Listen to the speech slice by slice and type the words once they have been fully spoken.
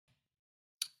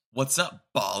What's up,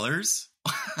 ballers?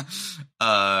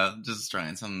 Just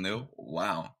trying something new.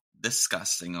 Wow,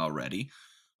 disgusting already.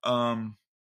 Um,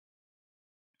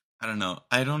 I don't know.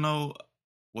 I don't know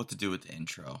what to do with the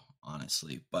intro,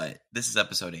 honestly. But this is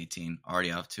episode 18.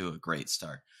 Already off to a great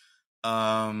start.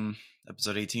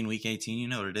 Episode 18, week 18. You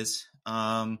know what it is.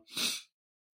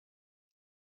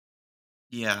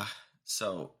 Yeah.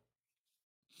 So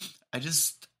I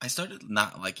started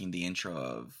not liking the intro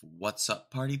of "What's Up,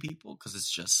 Party People" because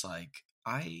it's just like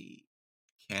I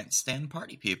can't stand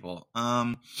party people.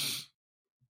 So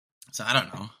I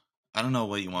don't know. I don't know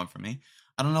what you want from me.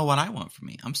 I don't know what I want from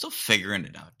me. I'm still figuring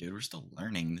it out, dude. We're still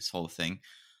learning this whole thing.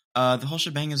 The whole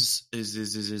shebang is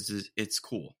it's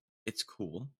cool. It's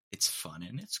cool. It's fun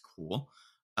and it's cool.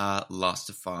 Lost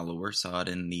a follower, saw it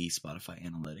in the Spotify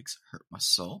analytics, hurt my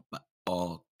soul, but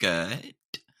all good.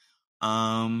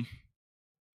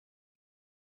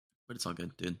 But it's all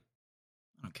good, dude.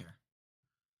 I don't care.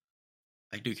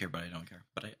 I do care, but I don't care.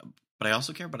 But I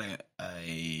also care, but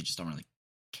I just don't really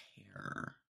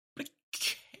care. But it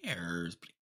cares, but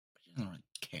he doesn't really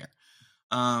care.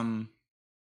 I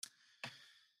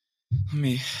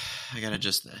gotta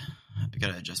adjust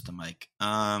the mic.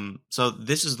 So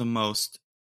this is the most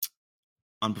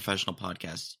unprofessional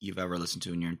podcast you've ever listened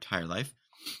to in your entire life.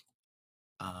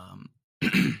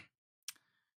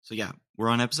 So yeah, we're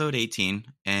on episode 18,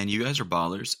 and you guys are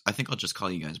ballers. I think I'll just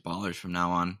call you guys ballers from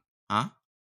now on, huh?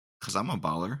 Because I'm a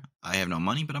baller. I have no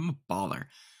money, but I'm a baller.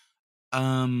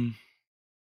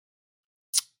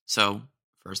 So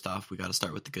first off, we got to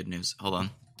start with the good news. Hold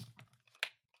on.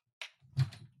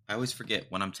 I always forget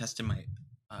when I'm testing my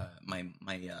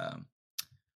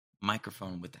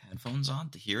microphone with the headphones on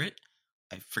to hear it.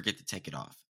 I forget to take it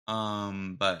off.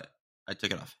 But I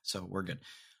took it off, so we're good.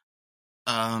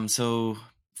 So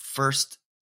first,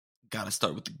 gotta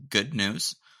start with the good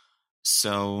news.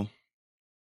 So,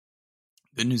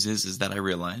 good news is that I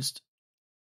realized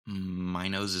my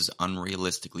nose is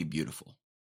unrealistically beautiful.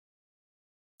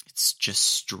 It's just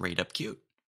straight up cute.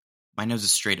 My nose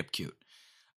is straight up cute.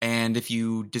 And if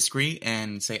you disagree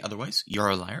and say otherwise, you're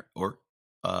a liar or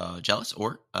jealous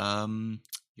or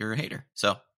you're a hater.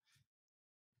 So it's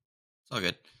all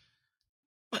good.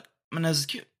 But my nose is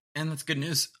cute, and that's good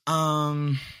news.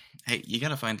 Hey, you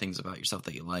gotta find things about yourself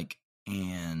that you like.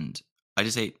 And I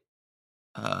just ate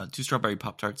 2 strawberry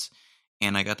Pop-Tarts,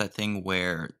 and I got that thing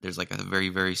where there's like a very,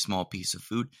 very small piece of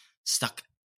food stuck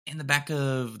in the back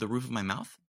of the roof of my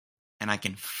mouth, and I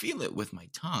can feel it with my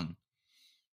tongue,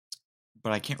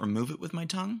 but I can't remove it with my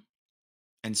tongue,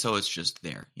 and so it's just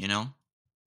there, you know?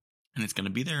 And it's going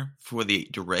to be there for the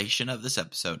duration of this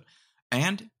episode,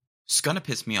 and it's going to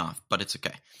piss me off, but it's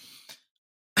okay.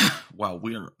 Wow,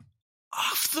 we're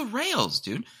off the rails,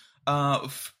 dude.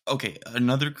 Okay,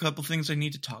 another couple things I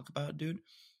need to talk about, dude.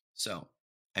 So,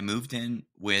 I moved in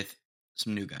with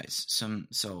some new guys. So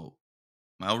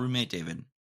my old roommate David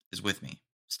is with me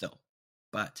still,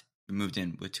 but we moved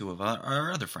in with 2 of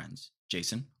our other friends,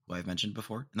 Jason, who I've mentioned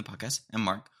before in the podcast, and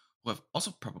Mark, who I've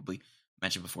also probably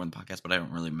mentioned before in the podcast, but I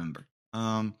don't really remember.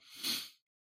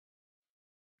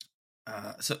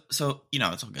 So you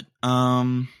know, it's all good.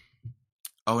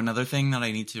 Oh, another thing that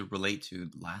I need to relate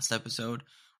to last episode,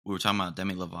 we were talking about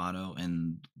Demi Lovato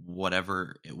and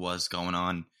whatever it was going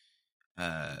on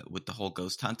with the whole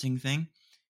ghost hunting thing.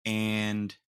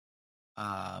 And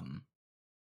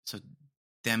so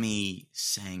Demi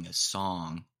sang a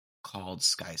song called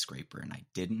Skyscraper, and I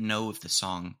didn't know if the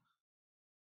song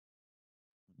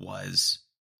was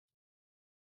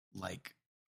like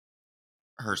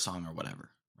her song or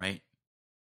whatever, right?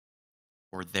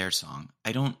 Or their song.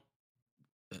 I don't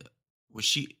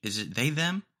is it they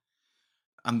them?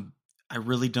 I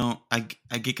really don't I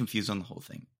get confused on the whole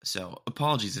thing. So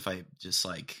apologies if I just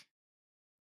like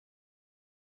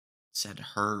said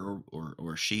her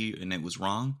or she and it was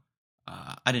wrong.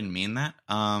 I didn't mean that.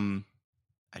 I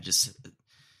just,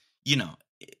 you know,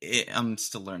 I'm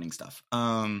still learning stuff.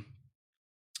 I'm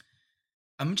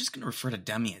just going to refer to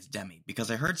Demi as Demi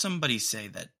because I heard somebody say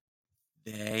that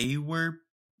they were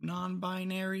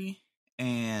non-binary,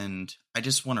 and I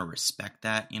just want to respect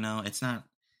that, you know?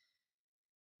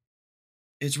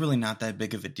 It's really not that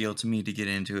big of a deal to me to get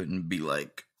into it and be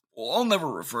like, well, I'll never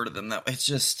refer to them that way. It's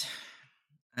just,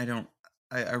 I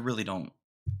really don't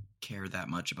care that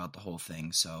much about the whole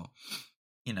thing. So,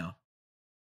 you know,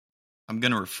 I'm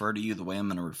going to refer to you the way I'm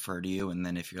going to refer to you. And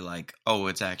then if you're like, oh,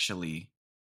 it's actually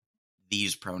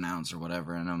these pronouns or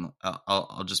whatever, and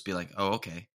I'll just be like, oh,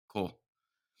 okay, cool.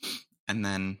 And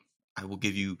then I will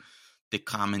give you the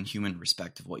common human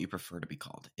respect of what you prefer to be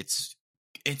called.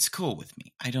 It's cool with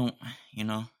me. I don't, you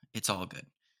know, it's all good.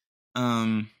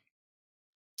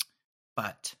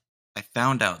 But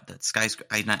found out that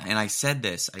Skyscraper, and I said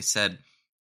this, I said,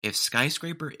 if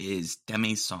Skyscraper is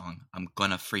Demi's song, I'm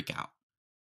gonna freak out.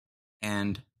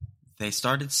 And they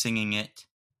started singing it.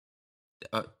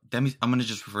 Demi, I'm gonna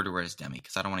just refer to her as Demi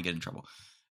because I don't want to get in trouble.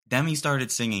 Demi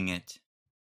started singing it,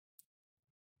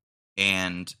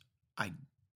 and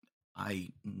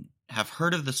I have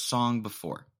heard of the song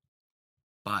before,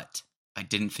 but I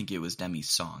didn't think it was Demi's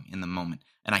song in the moment,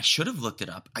 and I should have looked it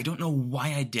up. I don't know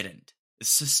why I didn't. It's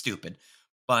so stupid,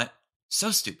 but so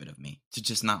stupid of me to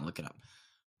just not look it up.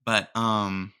 But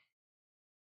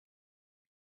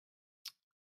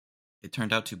it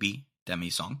turned out to be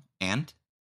Demi's song, and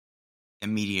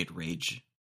immediate rage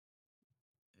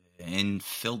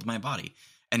infilled my body.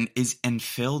 And is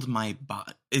infilled my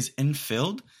body? Is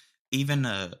infilled even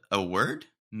a word?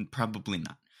 Probably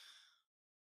not.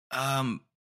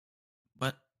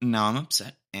 But now I'm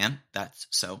upset, and that's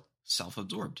so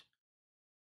self-absorbed.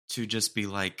 To just be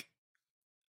like,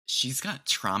 she's got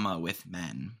trauma with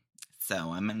men,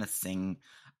 so I'm gonna sing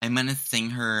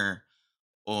her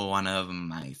one of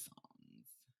my songs,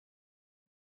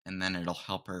 and then it'll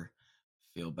help her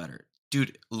feel better.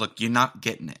 Dude, look, you're not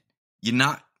getting it. You're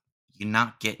not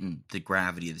getting the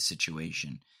gravity of the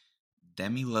situation.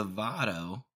 Demi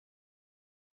Lovato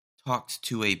talked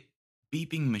to a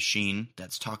beeping machine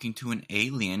that's talking to an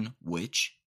alien,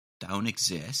 which don't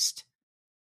exist.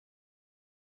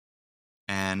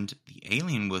 And the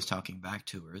alien was talking back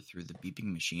to her through the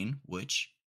beeping machine,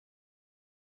 which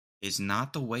is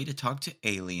not the way to talk to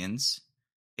aliens.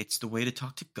 It's the way to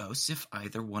talk to ghosts if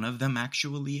either one of them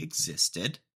actually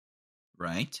existed,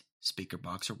 right? Speaker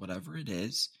box or whatever it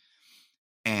is.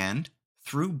 And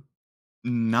through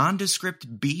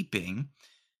nondescript beeping,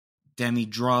 Demi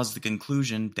draws the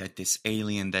conclusion that this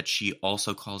alien that she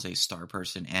also calls a star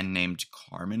person and named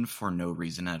Carmen for no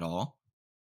reason at all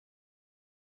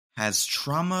has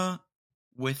trauma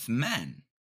with men.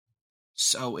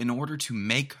 So in order to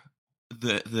make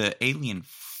the alien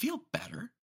feel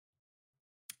better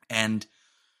and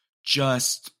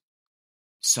just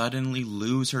suddenly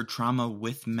lose her trauma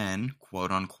with men,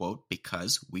 quote unquote,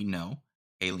 because we know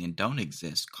alien don't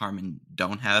exist, Carmen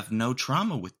don't have no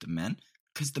trauma with the men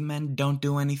because the men don't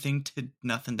do anything to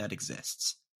nothing that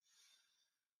exists.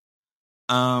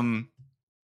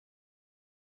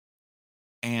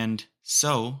 And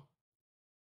so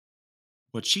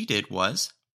what she did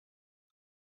was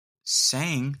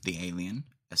sang the alien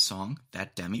a song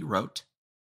that Demi wrote.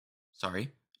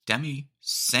 Sorry, Demi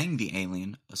sang the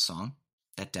alien a song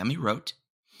that Demi wrote.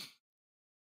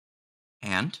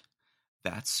 And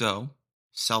that's so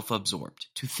self-absorbed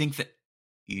to think that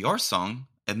your song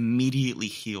immediately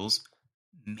heals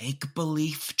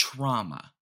make-believe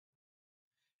trauma.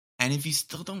 And if you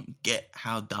still don't get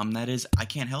how dumb that is, I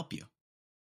can't help you.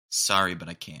 Sorry, but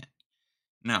I can't.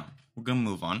 Now, we're going to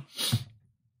move on.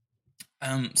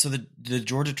 So the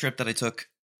Georgia trip that I took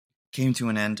came to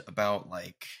an end about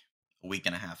like a week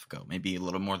and a half ago, maybe a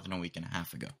little more than a week and a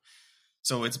half ago.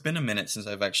 So it's been a minute since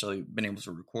I've actually been able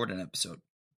to record an episode.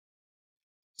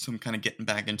 So I'm kind of getting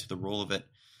back into the role of it.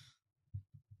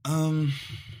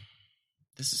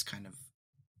 This is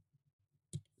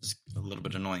a little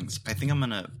bit annoying. I think I'm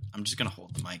just gonna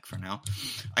hold the mic for now.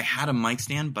 I had a mic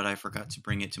stand, but I forgot to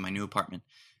bring it to my new apartment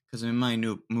because I'm in my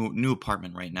new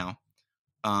apartment right now,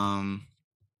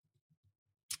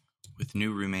 with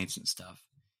new roommates and stuff,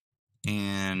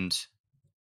 and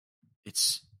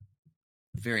it's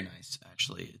very nice.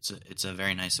 Actually, it's a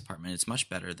very nice apartment. It's much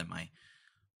better than my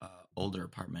older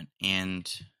apartment. And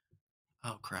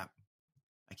oh crap,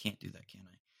 I can't do that, can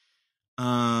I?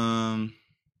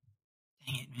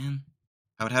 Dang it, man.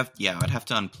 I would have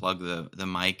to unplug the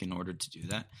mic in order to do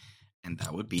that, and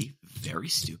that would be very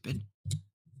stupid.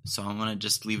 So I'm gonna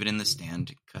just leave it in the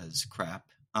stand because crap.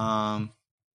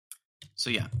 So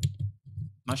yeah,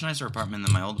 much nicer apartment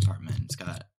than my old apartment. It's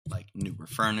got like new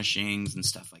refurnishings and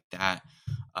stuff like that.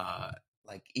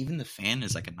 Like even the fan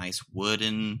is like a nice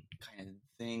wooden kind of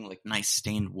thing, like nice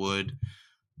stained wood.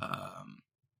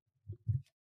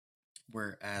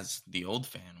 Whereas the old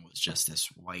fan was just this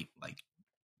white, like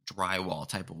drywall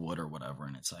type of wood or whatever,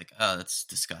 and it's like, oh, that's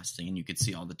disgusting, and you could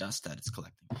see all the dust that it's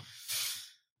collecting.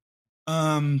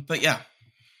 But yeah.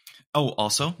 Oh,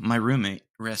 also, my roommate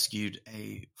rescued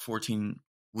a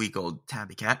 14-week-old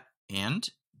tabby cat and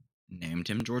named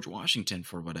him George Washington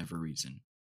for whatever reason.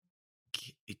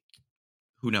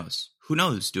 Who knows? Who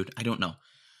knows, dude? I don't know.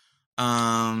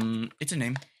 It's a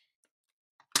name.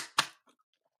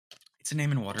 It's a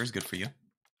name in water is good for you.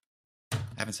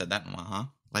 Haven't said that in a while, huh?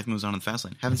 Life moves on in the fast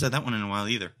lane. Haven't said that one in a while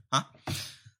either, huh?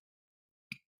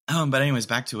 But anyways,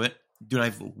 back to it. Dude,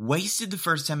 I've wasted the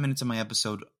first 10 minutes of my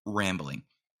episode rambling.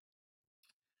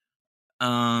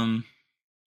 Um.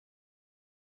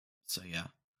 So yeah.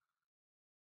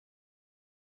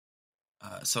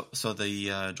 So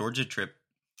the Georgia trip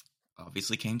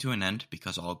obviously came to an end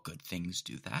because all good things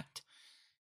do that.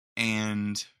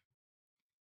 And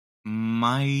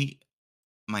my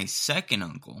my second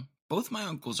uncle, both my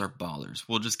uncles are ballers.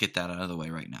 We'll just get that out of the way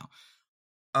right now.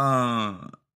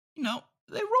 You know,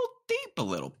 they roll deep a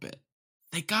little bit.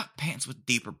 They got pants with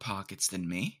deeper pockets than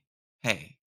me.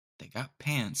 Hey, they got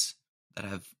pants that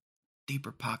have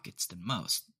deeper pockets than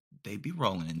most. They be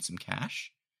rolling in some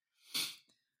cash.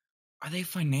 Are they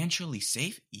financially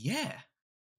safe? Yeah,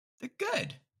 they're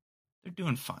good. They're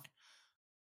doing fine.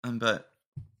 But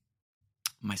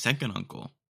my second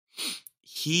uncle,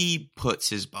 he puts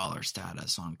his baller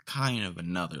status on kind of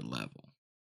another level.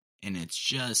 And it's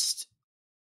just,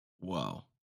 whoa.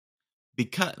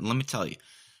 Because, let me tell you,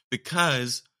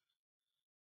 because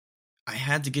I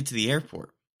had to get to the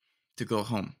airport to go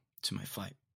home to my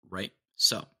flight, right?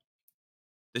 So,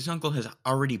 this uncle has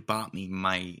already bought me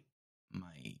my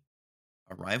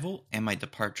arrival and my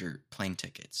departure plane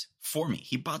tickets for me.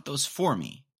 He bought those for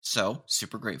me. So,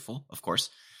 super grateful, of course.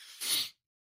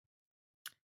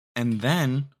 And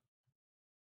then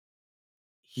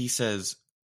he says,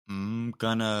 I'm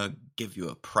gonna give you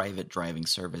a private driving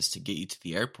service to get you to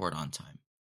the airport on time.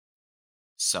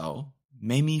 So,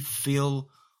 made me feel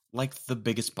like the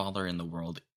biggest baller in the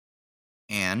world.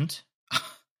 And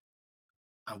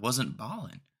I wasn't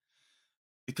balling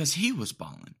because he was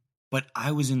balling. But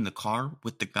I was in the car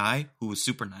with the guy who was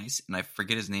super nice, and I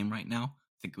forget his name right now.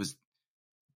 I think it was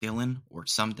Dylan or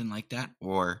something like that,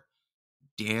 or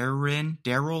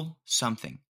Daryl,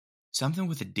 something. Something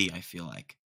with a D, I feel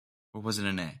like. Or was it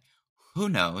an A? Who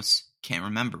knows? Can't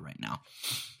remember right now.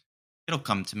 It'll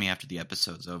come to me after the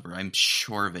episode's over. I'm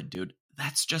sure of it, dude.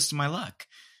 That's just my luck.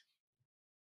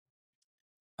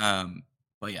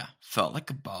 But yeah, felt like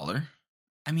a baller.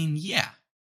 I mean, yeah,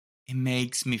 it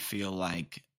makes me feel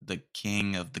like the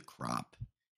king of the crop.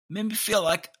 It made me feel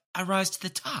like I rise to the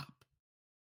top.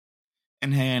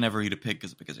 And hey, I never eat a pig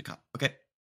as big as a cup. Okay?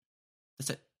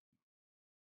 That's it.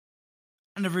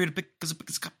 I never eat a pig as big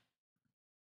as a cup.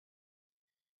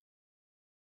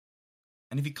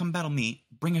 And if you come battle me,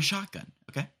 bring a shotgun,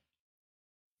 okay?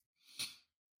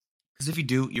 Because if you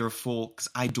do, you're a fool, because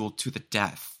I duel to the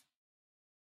death.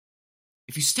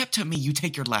 If you step to me, you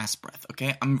take your last breath,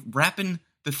 okay? I'm rapping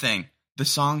the thing, the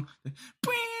song.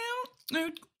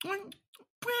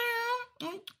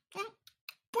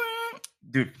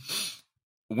 Dude,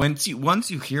 once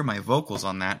you hear my vocals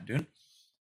on that, dude,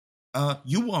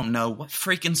 you won't know what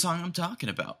freaking song I'm talking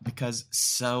about because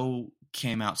so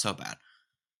came out so bad.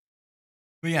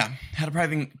 But yeah, had a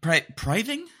private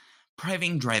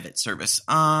drive-it service.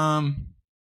 So I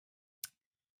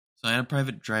had a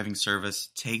private driving service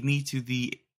take me to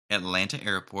the Atlanta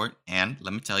airport, and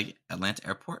let me tell you, Atlanta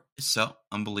airport is so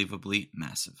unbelievably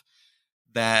massive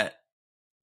that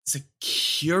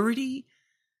security,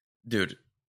 dude.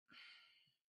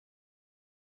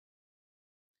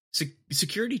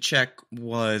 Security check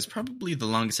was probably the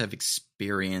longest I've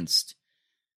experienced.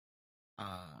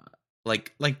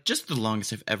 Like just the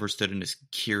longest I've ever stood in a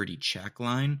security check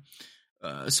line.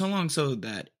 So long so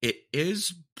that it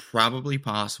is probably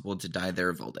possible to die there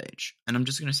of old age. And I'm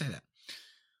just going to say that.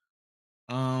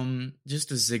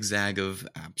 Just a zigzag of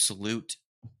absolute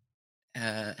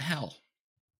hell.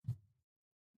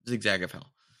 Zigzag of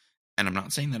hell. And I'm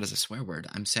not saying that as a swear word.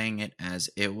 I'm saying it as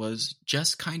it was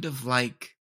just kind of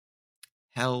like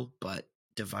hell, but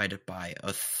divided by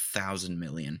 1,000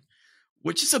 million,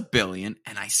 which is a billion.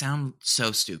 And I sound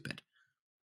so stupid.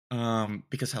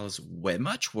 Because hell is way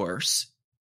much worse.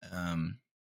 But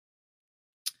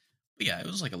yeah, it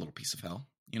was like a little piece of hell,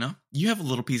 you know? You have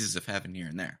little pieces of heaven here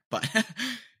and there, but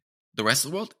the rest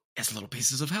of the world is little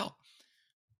pieces of hell.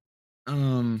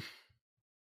 But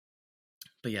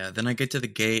yeah, then I get to the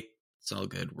gate. It's all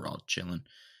good. We're all chilling.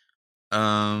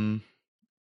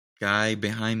 Guy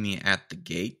behind me at the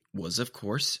gate was, of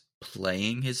course,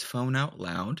 playing his phone out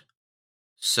loud.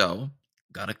 So,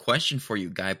 got a question for you,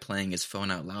 guy playing his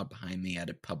phone out loud behind me at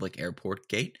a public airport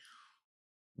gate.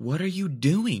 What are you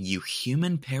doing, you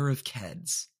human pair of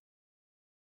kids?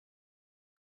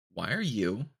 Why are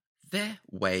you the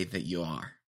way that you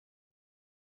are?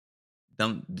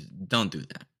 Don't do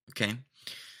that, okay?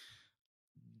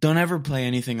 Don't ever play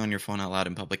anything on your phone out loud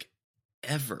in public,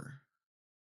 ever.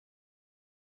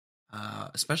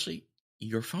 Especially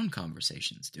your phone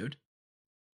conversations, dude.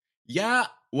 Yeah,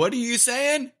 what are you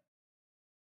saying?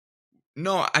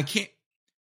 No, I can't.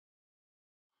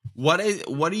 What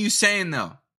are you saying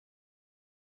though?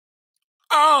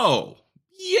 Oh,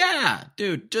 yeah,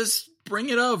 dude, just bring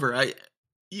it over.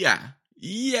 Yeah,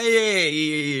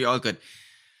 Yeah, all good.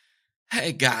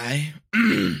 Hey, guy.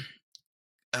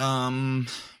 um,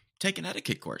 take an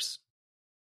etiquette course.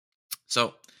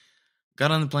 So, got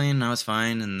on the plane, I was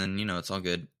fine, and then, it's all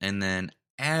good. And then,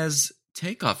 as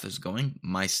takeoff is going,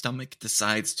 my stomach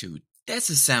decides to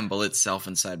disassemble itself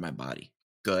inside my body.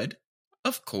 Good.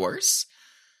 Of course.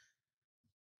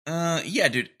 Yeah,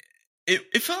 dude.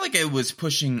 It felt like it was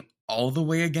pushing all the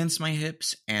way against my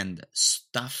hips and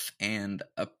stuff, and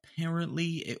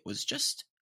apparently it was just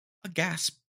a gas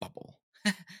bubble.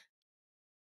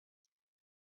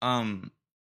 um,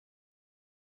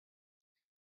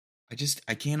 I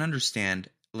can't understand.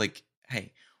 Like,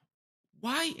 hey,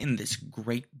 why in this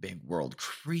great big world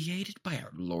created by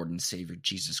our Lord and Savior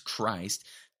Jesus Christ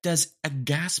does a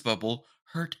gas bubble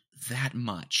hurt that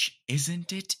much?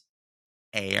 Isn't it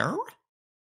air?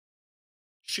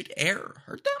 Should air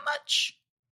hurt that much?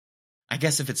 I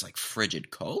guess if it's like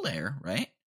frigid cold air, right?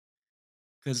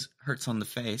 Because hurts on the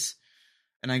face.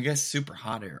 And I guess super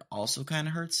hot air also kind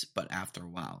of hurts, but after a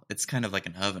while, it's kind of like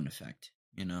an oven effect,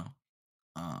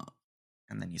 Uh,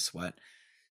 and then you sweat.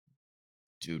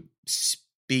 Dude,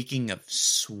 speaking of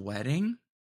sweating,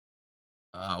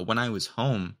 when I was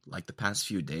home, like the past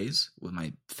few days with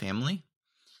my family,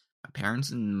 my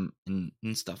parents and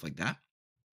stuff like that,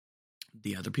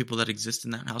 the other people that exist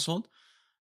in that household,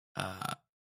 uh,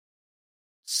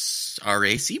 our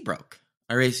AC broke.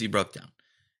 Our AC broke down.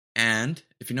 And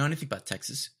if you know anything about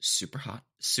Texas, super hot,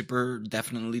 super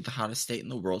definitely the hottest state in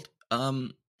the world.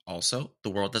 Also, the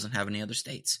world doesn't have any other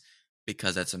states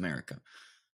because that's America.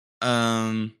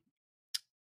 But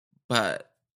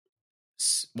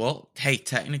well, hey,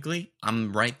 technically,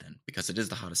 I'm right then because it is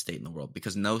the hottest state in the world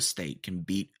because no state can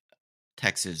beat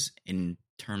Texas in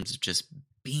terms of just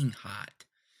being hot.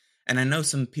 And I know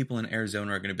some people in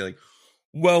Arizona are going to be like,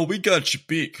 well, we got you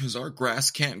beat because our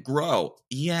grass can't grow.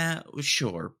 Yeah,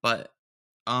 sure, but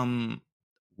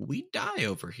we die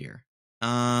over here.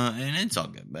 And it's all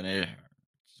good, but it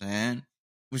hurts, and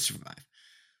we survive.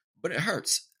 But it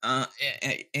hurts. And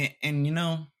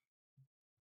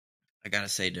I gotta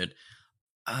say, dude,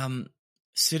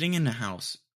 sitting in a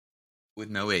house with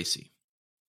no AC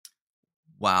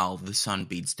while the sun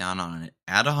beats down on it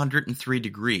at 103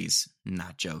 degrees,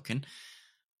 not joking,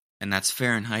 and that's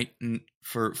Fahrenheit.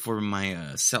 For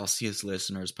my Celsius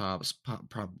listeners,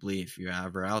 probably if you're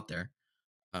ever out there,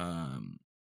 I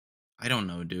don't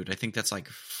know, dude. I think that's like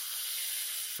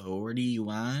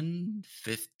 41,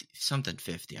 50, something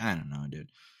 50. I don't know,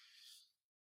 dude.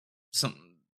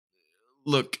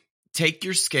 Look, take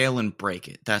your scale and break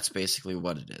it. That's basically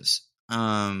what it is.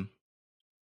 It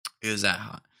was that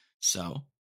hot. So,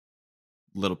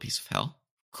 little piece of hell,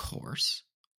 of course.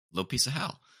 Little piece of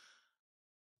hell.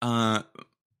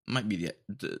 Might be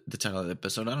the title of the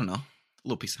episode. I don't know.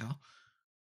 Little piece of hell.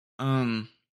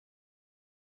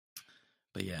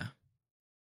 But yeah.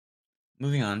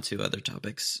 Moving on to other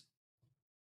topics.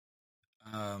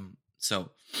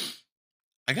 So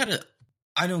I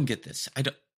don't get this. I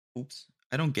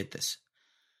don't get this.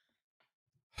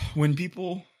 When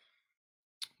people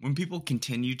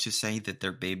continue to say that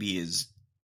their baby is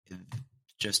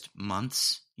just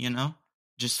months,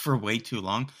 just for way too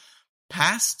long,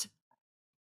 past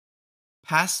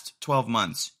 12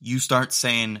 months, you start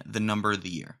saying the number of the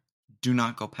year. Do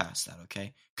not go past that,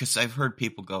 okay? Because I've heard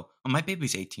people go, oh, my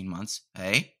baby's 18 months.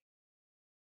 Hey.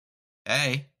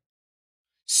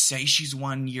 Say she's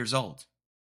 1 year old.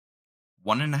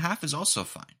 1.5 is also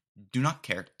fine. Do not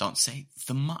care. Don't say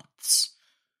the months.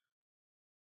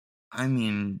 I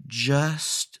mean,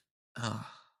 just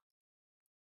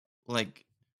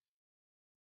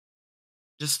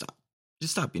just stop.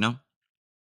 Just stop,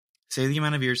 Say the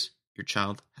amount of years your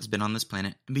child has been on this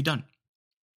planet and be done.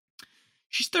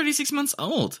 She's 36 months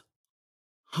old.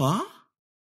 Huh?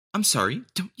 I'm sorry,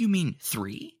 don't you mean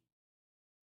 3?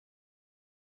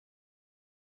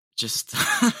 Just...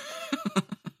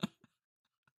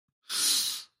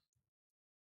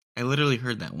 I literally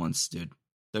heard that once, dude.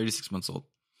 36 months old.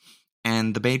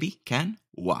 And the baby can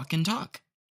walk and talk.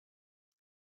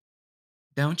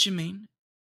 Don't you mean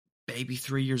baby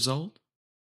 3 years old?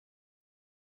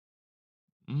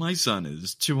 My son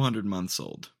is 200 months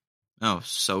old. Oh,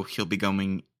 so he'll be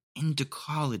going into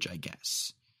college, I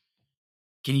guess.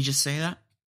 Can you just say that?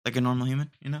 Like a normal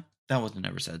human, That wasn't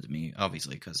ever said to me,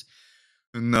 obviously, because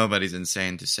nobody's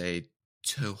insane to say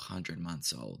 200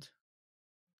 months old.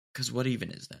 Because what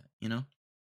even is that,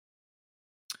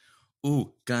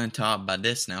 Ooh, gonna talk about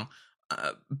this now.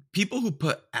 People who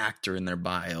put actor in their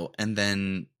bio and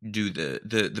then do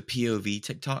the POV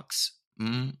TikToks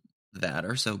that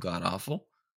are so god awful.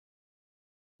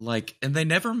 Like, and they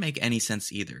never make any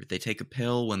sense either. They take a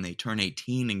pill when they turn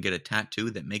 18 and get a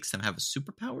tattoo that makes them have a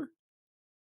superpower?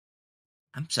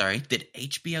 I'm sorry, did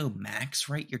HBO Max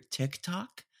write your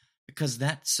TikTok? Because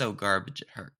that's so garbage it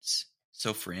hurts.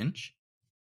 So fringe.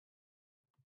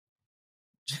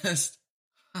 Just.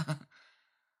 Hey,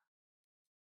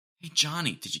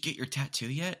 Johnny, did you get your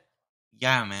tattoo yet?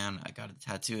 Yeah, man, I got a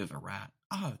tattoo of a rat.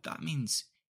 Oh, that means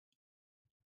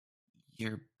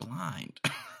you're blind.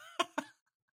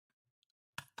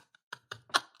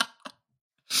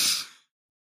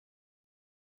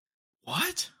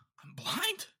 What? I'm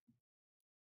blind?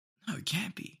 No, it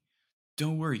can't be.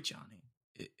 Don't worry, Johnny.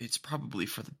 It's probably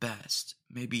for the best.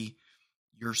 Maybe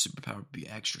your superpower would be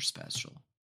extra special.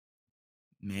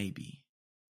 Maybe.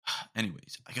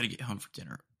 Anyways, I gotta get home for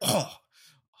dinner. Oh,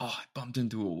 I bumped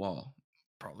into a wall.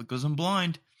 Probably because I'm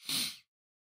blind.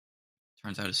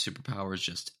 Turns out his superpower is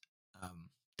just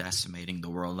decimating the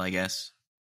world, I guess.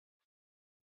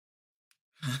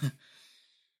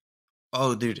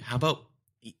 Oh, dude, how about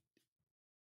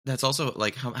that's also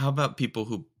like how about people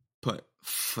who put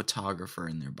photographer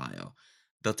in their bio?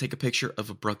 They'll take a picture of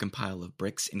a broken pile of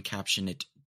bricks and caption it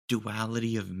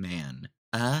 "Duality of Man."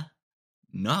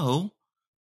 No,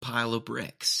 pile of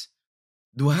bricks.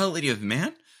 Duality of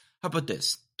man? How about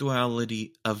this?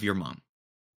 Duality of your mom.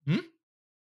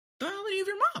 Duality of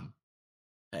your mom.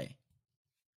 Hey,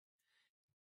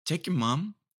 take your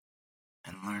mom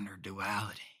and learn her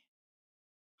duality.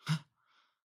 Huh?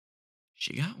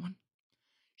 She got one.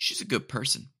 She's a good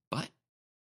person, but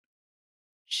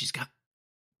she's got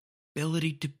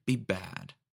ability to be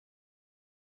bad.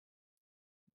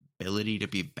 Ability to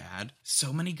be bad.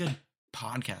 So many good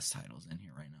podcast titles in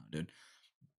here right now, dude.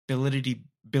 Ability,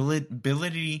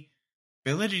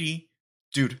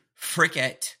 dude. Frick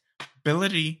it.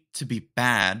 Ability to be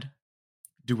bad.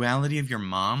 Duality of your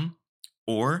mom,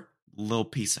 or Little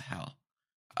Piece of Hell.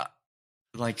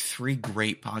 Like 3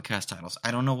 great podcast titles. I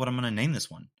don't know what I'm gonna name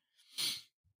this one.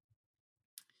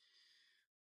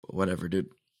 Whatever, dude.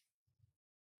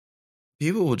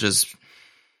 People will just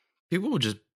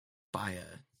buy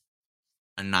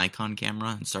a Nikon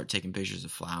camera and start taking pictures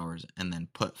of flowers and then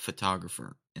put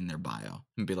photographer in their bio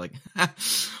and be like,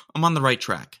 I'm on the right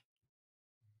track.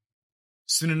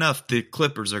 Soon enough, the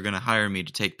Clippers are gonna hire me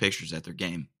to take pictures at their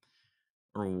game.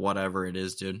 Or whatever it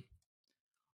is, dude.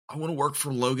 I want to work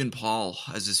for Logan Paul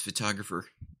as his photographer.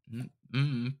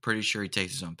 Pretty sure he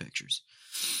takes his own pictures.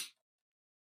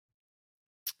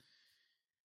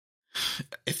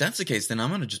 If that's the case, then I'm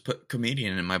going to just put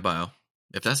comedian in my bio.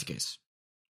 If that's the case.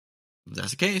 I'm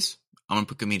going to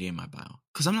put comedian in my bio.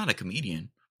 Because I'm not a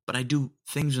comedian, but I do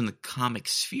things in the comic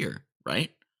sphere,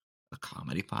 right? A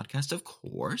comedy podcast, of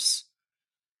course.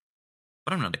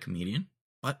 But I'm not a comedian.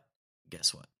 But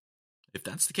guess what? If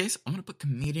that's the case, I'm going to put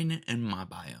comedian in my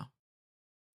bio.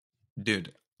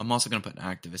 Dude, I'm also going to put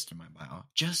activist in my bio.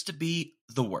 Just to be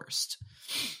the worst.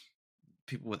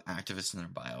 People with activists in their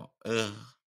bio. Ugh.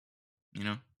 You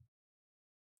know?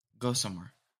 Go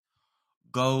somewhere.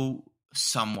 Go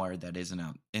somewhere that isn't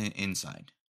out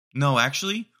inside. No,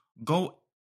 actually, go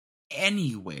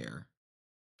anywhere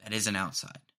that isn't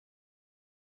outside.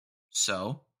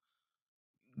 So,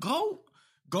 go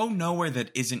nowhere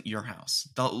that isn't your house.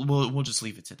 We'll just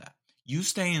leave it to that. You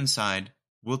stay inside,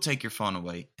 we'll take your phone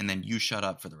away, and then you shut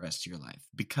up for the rest of your life.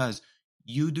 Because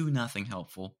you do nothing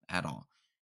helpful at all.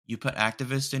 You put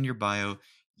activist in your bio,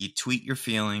 you tweet your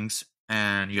feelings,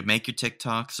 and you make your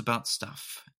TikToks about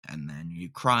stuff. And then you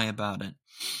cry about it.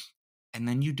 And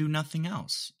then you do nothing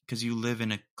else. Because you live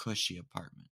in a cushy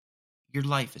apartment. Your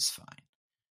life is fine.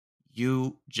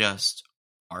 You just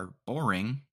are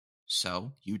boring.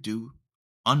 So you do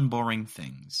unboring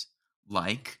things.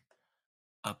 Like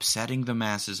upsetting the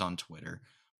masses on Twitter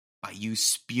by you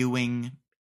spewing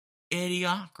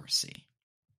idiocracy.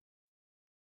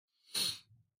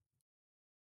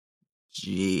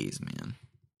 Jeez, man.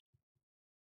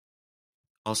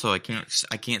 Also, I can't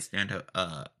stand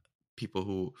people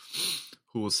who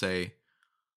will say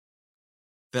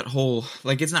that whole,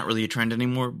 like, it's not really a trend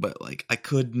anymore, but like I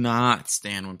could not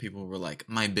stand when people were like,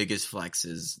 my biggest flex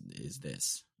is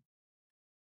this.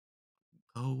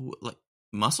 Oh, like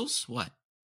muscles? What?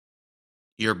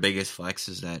 Your biggest flex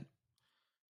is that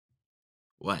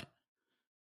what?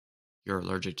 You're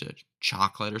allergic to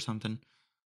chocolate or something?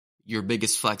 Your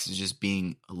biggest flex is just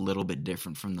being a little bit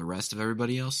different from the rest of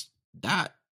everybody else?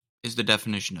 That is the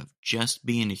definition of just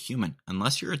being a human.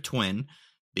 Unless you're a twin,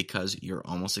 because you're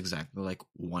almost exactly like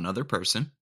one other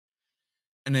person.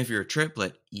 And if you're a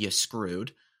triplet, you're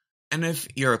screwed. And if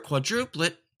you're a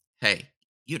quadruplet, hey,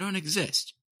 you don't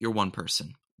exist. You're one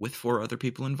person with 4 other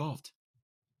people involved.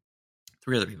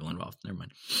 3 other people involved. Never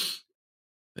mind.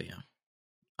 But yeah,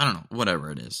 I don't know.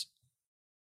 Whatever it is.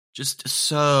 Just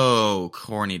so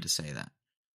corny to say that.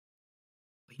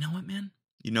 But you know what, man?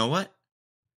 You know what?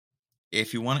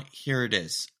 If you want it, here it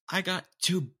is. I got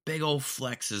 2 big old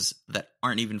flexes that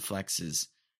aren't even flexes.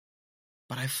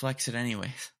 But I flex it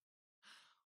anyways.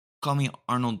 Call me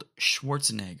Arnold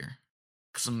Schwarzenegger.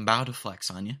 Because I'm about to flex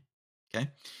on you. Okay?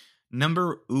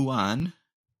 Number 1.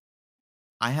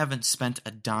 I haven't spent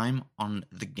a dime on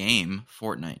the game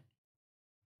Fortnite.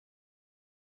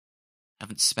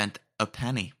 Haven't spent a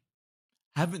penny.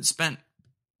 Haven't spent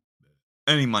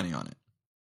any money on it.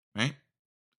 Right?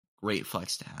 Great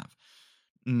flex to have.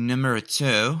 Number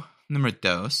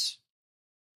dos.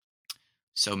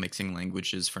 So mixing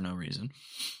languages for no reason.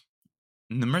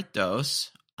 Number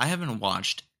dos. I haven't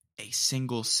watched a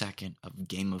single second of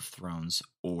Game of Thrones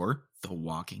or The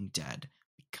Walking Dead.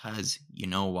 Because you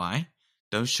know why?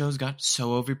 Those shows got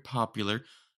so overpopular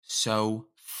so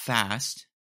fast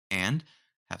and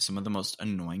have some of the most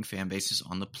annoying fan bases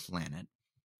on the planet.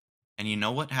 And you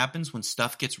know what happens when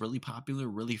stuff gets really popular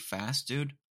really fast,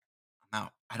 dude? I'm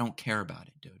out. I don't care about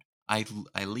it, dude. I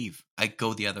leave. I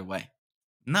go the other way.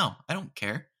 No, I don't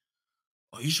care.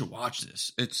 Oh, you should watch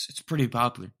this. It's pretty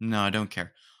popular. No, I don't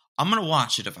care. I'm going to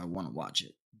watch it if I want to watch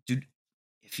it. Dude,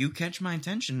 if you catch my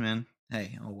attention, man,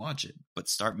 hey, I'll watch it. But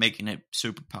start making it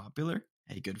super popular.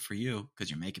 Hey, good for you because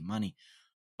you're making money.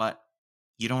 But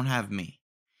you don't have me.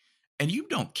 And you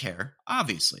don't care,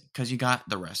 obviously, because you got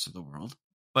the rest of the world.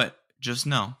 But just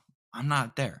know, I'm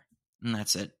not there. And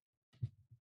that's it.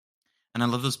 And I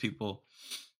love those people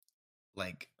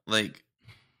like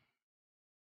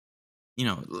you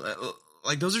know,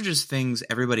 like those are just things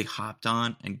everybody hopped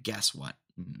on, and guess what?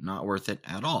 Not worth it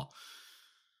at all.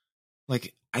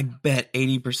 Like, I bet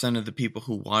 80% of the people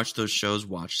who watched those shows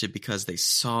watched it because they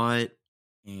saw it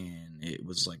and it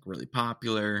was like really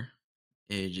popular.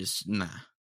 It just, nah,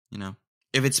 you know?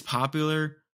 If it's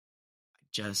popular, I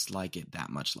just like it that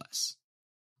much less.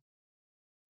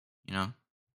 You know?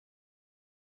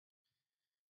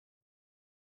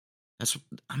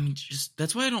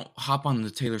 That's why I don't hop on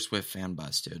the Taylor Swift fan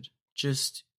bus, dude.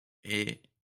 Just,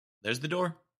 there's the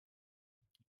door.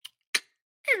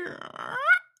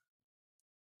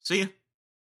 See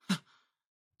ya.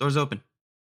 Door's open.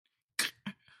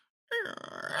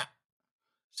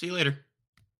 See you later.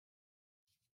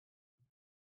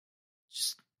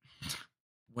 Just,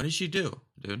 what did she do,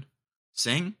 dude?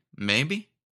 Sing? Maybe?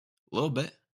 A little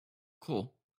bit.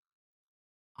 Cool.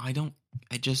 I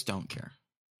just don't care.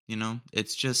 You know?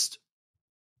 It's just,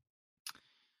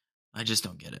 I just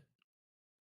don't get it.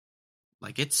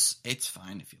 Like, it's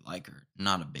fine if you like her.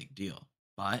 Not a big deal.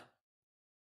 But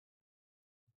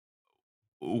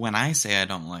when I say I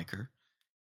don't like her,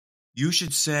 you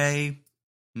should say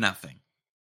nothing.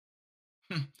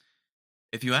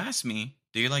 If you ask me,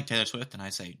 do you like Taylor Swift? And I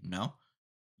say no,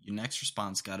 your next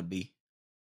response got to be,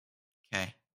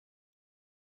 okay.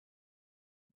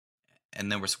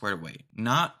 And then we're squared away.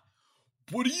 Not,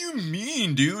 what do you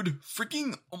mean, dude?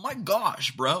 Freaking, oh my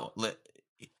gosh, bro. You're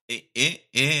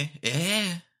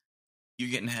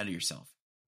getting ahead of yourself.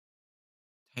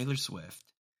 Taylor Swift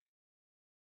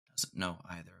doesn't know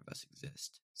either of us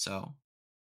exist. So,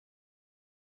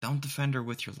 don't defend her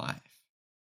with your life.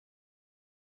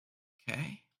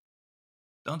 Okay?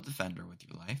 Don't defend her with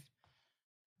your life.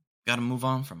 Gotta move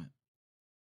on from it.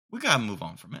 We gotta move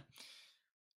on from it.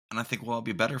 And I think we'll all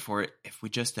be better for it if we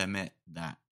just admit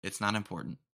that it's not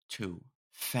important to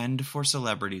fend for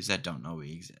celebrities that don't know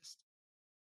we exist.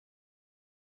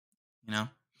 You know?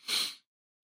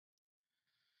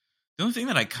 The only thing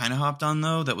that I kind of hopped on,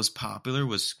 though, that was popular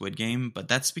was Squid Game, but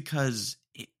that's because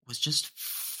it was just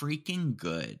freaking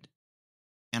good.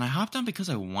 And I hopped on because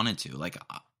I wanted to. Like,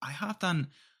 I hopped on,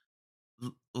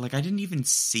 like, I didn't even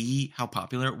see how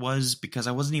popular it was because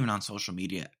I wasn't even on social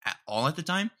media at all at the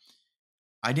time.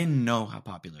 I didn't know how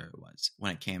popular it was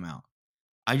when it came out.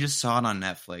 I just saw it on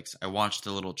Netflix. I watched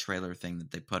the little trailer thing that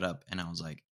they put up, and I was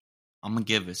like, I'm going to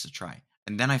give this a try.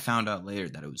 And then I found out later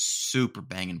that it was super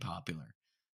banging popular.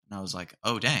 And I was like,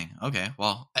 oh, dang. Okay,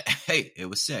 well, hey, it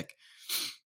was sick.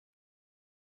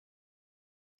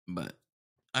 But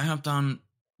I hopped on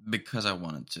because I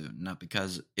wanted to, not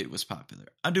because it was popular.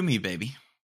 I do me, baby.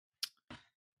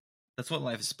 That's what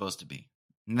life is supposed to be.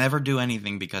 Never do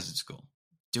anything because it's cool.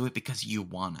 Do it because you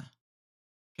wanna.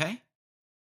 Okay?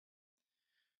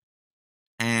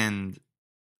 And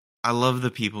I love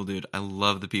the people, dude. I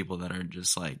love the people that are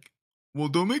just like, well,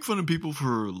 don't make fun of people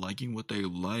for liking what they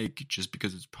like just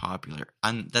because it's popular.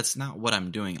 That's not what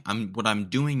I'm doing. What I'm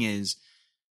doing is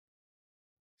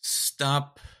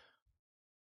stop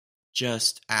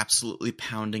just absolutely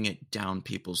pounding it down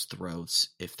people's throats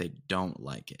if they don't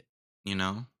like it, you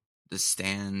know? The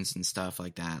stands and stuff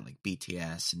like that, like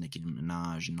BTS and Nicki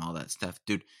Minaj and all that stuff.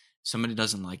 Dude, somebody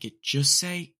doesn't like it, just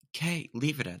say, okay,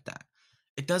 leave it at that.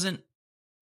 It doesn't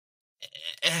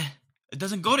it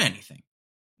doesn't go to anything.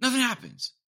 Nothing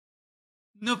happens.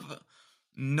 No,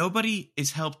 nobody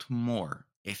is helped more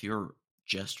if you're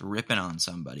just ripping on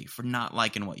somebody for not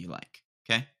liking what you like.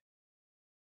 Okay?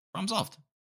 Problem solved.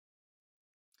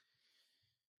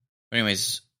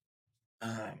 Anyways,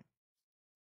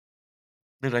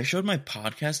 dude, I showed my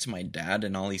podcast to my dad,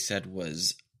 and all he said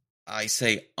was, I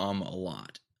say a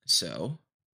lot. So,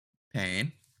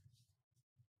 Pain.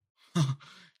 He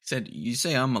said, you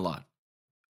say a lot.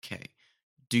 Okay.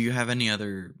 Do you have any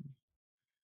other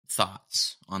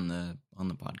thoughts on the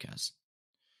podcast?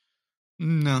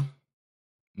 No.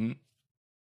 Gonna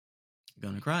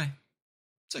cry.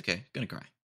 It's okay. Gonna cry.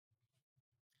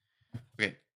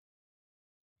 Okay.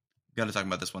 Gotta talk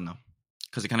about this one, though.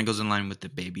 Because it kind of goes in line with the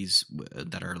babies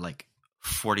that are like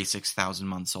 46,000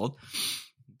 months old.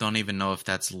 Don't even know if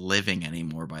that's living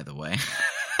anymore, by the way.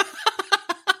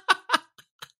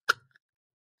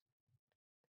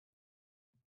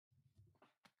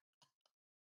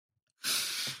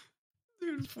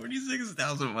 Dude,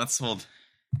 46,000 months old.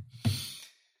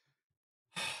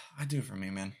 I do it for me,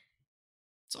 man.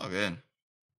 It's all good.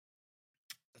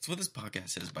 That's what this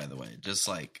podcast is, by the way. Just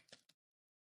like,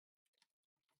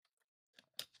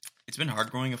 it's been hard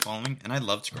growing a following, and I'd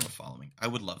love to grow a following. I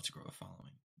would love to grow a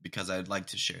following because I'd like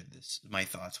to share my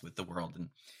thoughts with the world and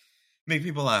make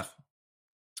people laugh.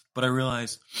 But I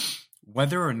realize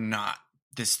whether or not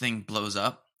this thing blows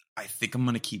up, I think I'm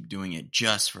going to keep doing it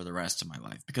just for the rest of my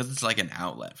life because it's like an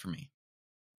outlet for me.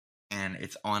 And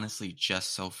it's honestly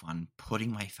just so fun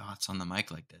putting my thoughts on the mic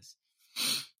like this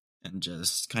and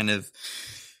just kind of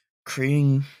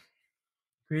creating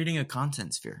a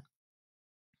content sphere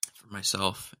for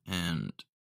myself. And,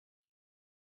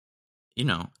 you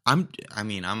know, I'm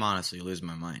honestly losing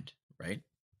my mind, right?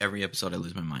 Every episode I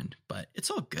lose my mind, but it's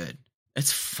all good.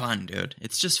 It's fun, dude.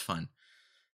 It's just fun.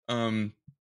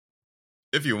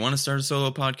 If you want to start a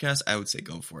solo podcast, I would say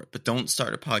go for it. But don't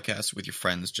start a podcast with your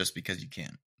friends just because you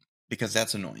can. Because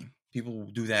that's annoying. People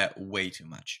do that way too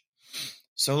much.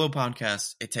 Solo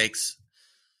podcasts,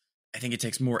 I think it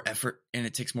takes more effort and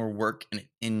it takes more work and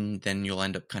then you'll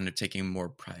end up kind of taking more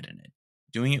pride in it.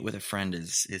 Doing it with a friend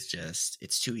is just,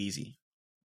 it's too easy.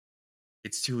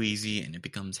 It's too easy and it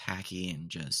becomes hacky and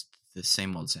just the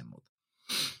same old.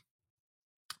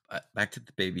 But back to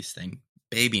the babies thing.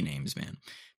 Baby names, man.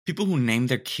 People who name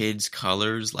their kids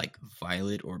colors like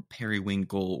Violet or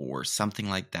Periwinkle or something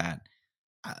like that.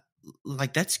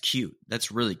 Like, that's cute.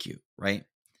 That's really cute, right?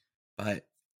 But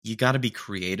you got to be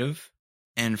creative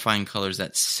and find colors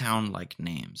that sound like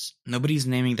names. Nobody's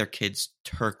naming their kids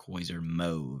turquoise or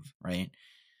mauve, right?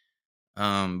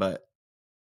 But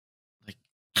like,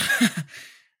 this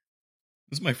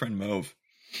is my friend Mauve.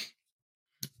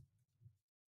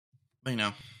 But, you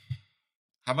know,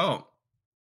 how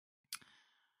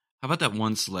about that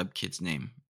one celeb kid's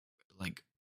name? Like,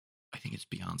 I think it's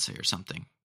Beyonce or something.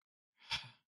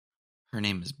 Her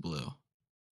name is Blue.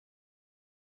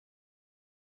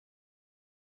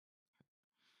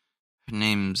 Her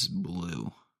name's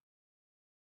Blue.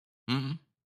 Hmm?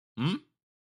 Come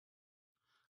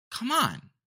on.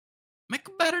 Make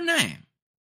a better name.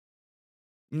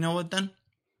 You know what, then?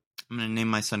 I'm going to name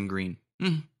my son Green.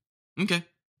 Okay.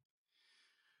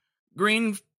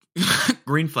 Green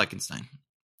Fleckenstein.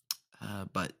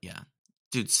 But, yeah.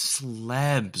 Dude,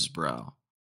 celebs, bro.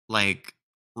 Like,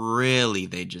 really,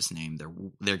 they just name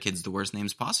their kids the worst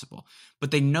names possible.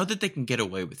 But they know that they can get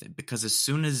away with it because as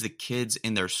soon as the kids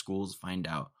in their schools find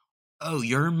out, oh,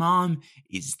 your mom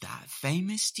is that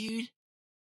famous, dude?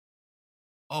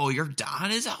 Oh, your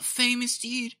dad is that famous,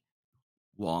 dude?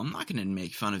 Well, I'm not going to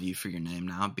make fun of you for your name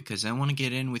now because I want to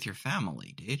get in with your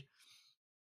family, dude.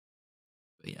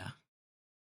 But yeah.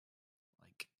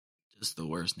 Like, just the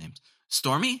worst names.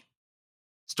 Stormy?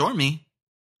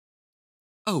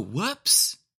 Oh,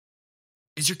 whoops.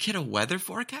 Is your kid a weather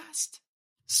forecast?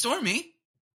 Stormy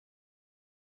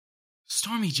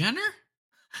Jenner?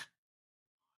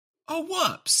 Oh,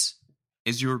 whoops.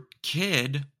 Is your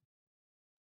kid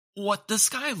what the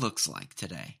sky looks like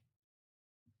today?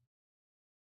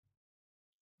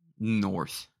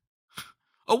 North.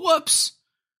 Oh, whoops.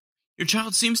 Your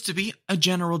child seems to be a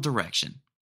general direction.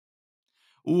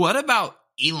 What about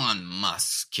Elon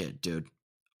Musk's kid, dude?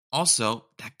 Also,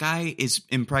 that guy is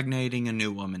impregnating a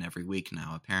new woman every week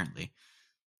now, apparently.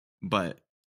 But,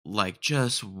 like,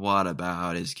 just what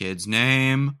about his kid's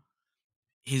name?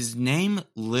 His name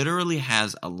literally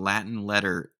has a Latin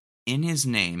letter in his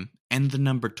name and the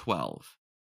number 12,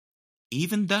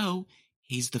 even though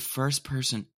he's the first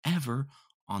person ever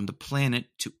on the planet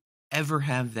to ever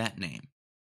have that name.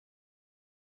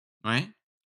 Right?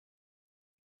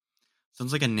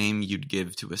 Sounds like a name you'd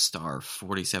give to a star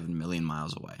 47 million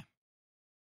miles away.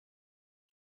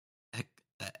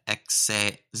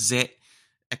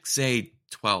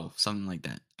 XA12, something like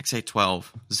that. XA12,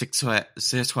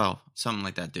 Z12, something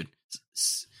like that, dude.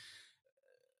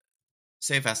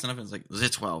 Say it fast enough, and it's like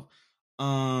Z12.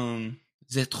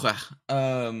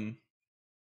 Z3.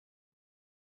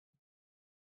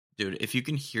 Dude, if you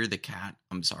can hear the cat,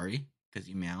 I'm sorry, because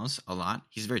he meows a lot.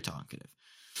 He's very talkative.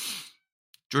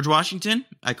 George Washington,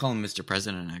 I call him Mr.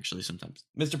 President, actually, sometimes.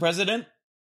 Mr. President,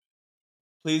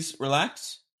 please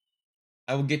relax.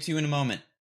 I will get to you in a moment.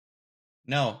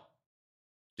 No.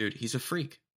 Dude, he's a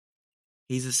freak.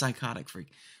 He's a psychotic freak.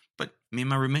 But me and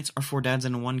my roommates are 4 dads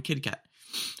and 1 kid cat.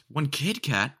 1 kid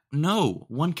cat? No,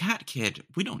 1 cat kid.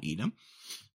 We don't eat them.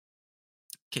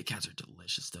 Kit Kats are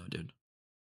delicious, though, dude.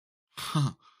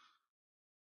 Huh.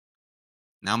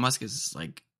 Now Musk is,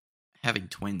 like, having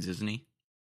twins, isn't he?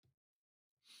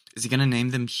 Is he going to name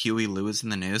them Huey Lewis in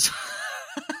the news?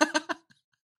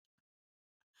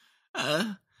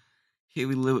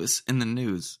 Huey Lewis in the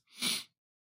news.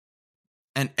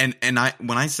 And I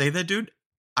when I say that, dude,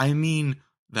 I mean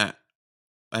that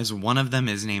as one of them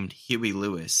is named Huey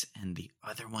Lewis and the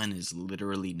other one is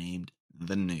literally named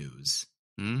The News.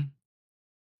 The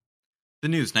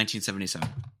News, 1977.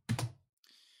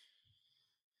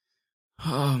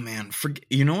 Oh, man.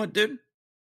 You know what, dude?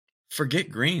 Forget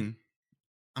green.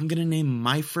 I'm going to name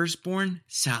my firstborn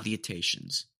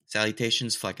Salutations.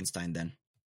 Salutations Fleckenstein, then.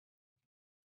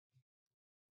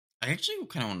 I actually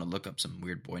kind of want to look up some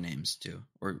weird boy names, too.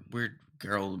 Or weird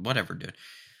girl, whatever, dude.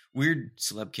 Weird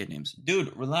celeb kid names.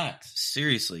 Dude, relax.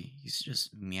 Seriously. He's just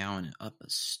meowing up a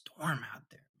storm out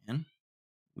there, man.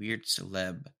 Weird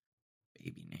celeb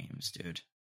baby names, dude.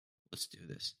 Let's do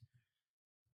this.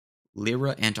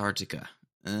 Lyra Antarctica.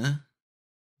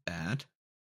 Bad.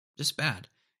 Just bad.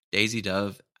 Daisy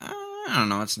Dove. I don't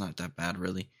know. It's not that bad,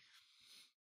 really.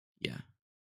 Yeah.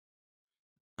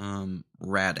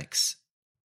 Radix.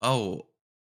 Oh.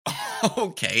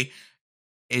 Okay.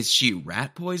 Is she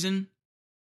rat poison?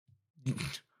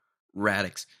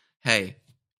 Radix. Hey.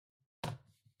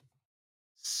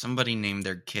 Somebody named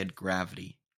their kid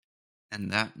Gravity.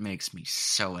 And that makes me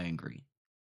so angry.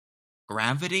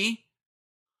 Gravity?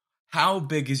 How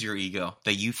big is your ego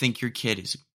that you think your kid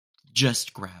is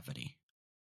just gravity?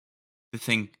 The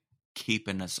thing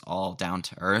keeping us all down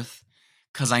to earth?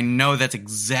 Because I know that's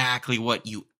exactly what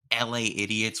you LA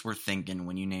idiots were thinking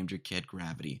when you named your kid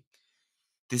Gravity.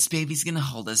 This baby's going to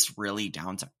hold us really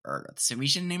down to earth. So we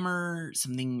should name her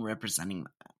something representing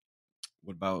that.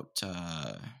 What about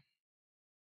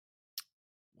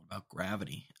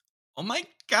Gravity? Oh my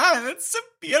god, that's so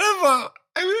beautiful.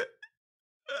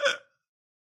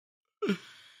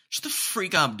 Shut the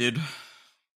freak up, dude.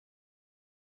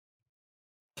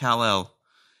 Kal-El.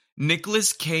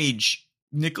 Nicolas Cage's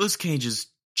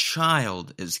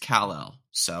child is Kal-El.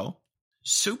 So,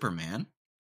 Superman.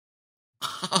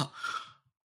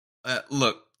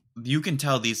 Look, you can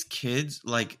tell these kids,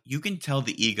 like, you can tell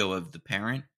the ego of the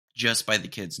parent just by the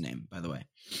kid's name, by the way.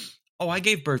 Oh, I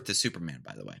gave birth to Superman,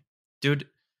 by the way. Dude,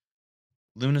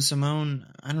 Luna Simone,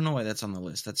 I don't know why that's on the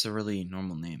list. That's a really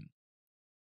normal name.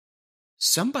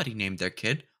 Somebody named their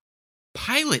kid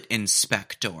Pilot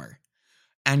Inspector.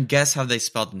 And guess how they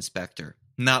spelled inspector?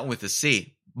 Not with a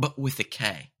C, but with a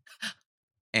K.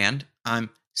 And I'm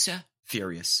so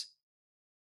furious.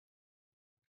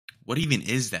 What even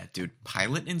is that, dude?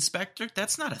 Pilot inspector?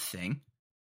 That's not a thing.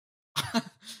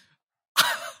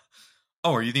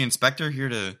 Oh, are you the inspector here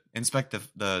to inspect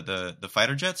the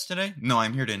fighter jets today? No,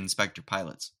 I'm here to inspect your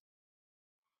pilots.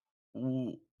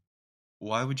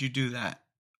 Why would you do that?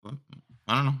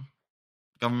 I don't know.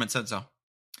 Government said so.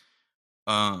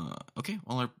 Okay.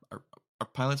 Well, our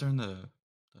pilots are in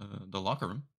the locker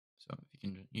room, so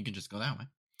you can just go that way.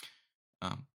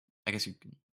 I guess you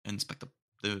can inspect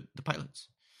the pilots.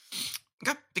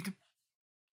 Okay. Thank you.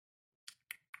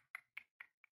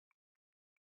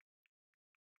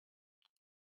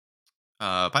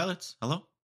 Pilots. Hello.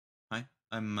 Hi.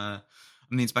 I'm the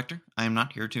inspector. I am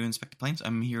not here to inspect the planes.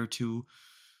 I'm here to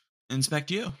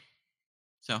inspect you.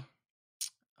 So,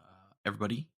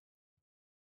 everybody,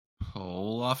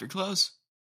 pull off your clothes.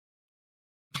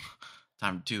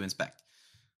 Time to inspect.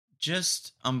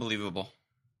 Just unbelievable.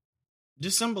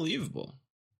 Just unbelievable.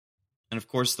 And of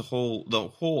course, the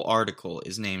whole article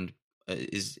is named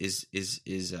is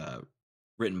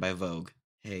written by Vogue.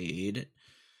 Hate it.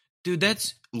 Dude,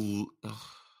 that's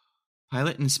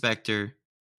pilot inspector.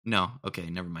 No, okay,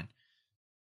 never mind.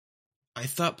 I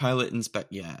thought pilot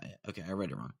inspect. Yeah, okay, I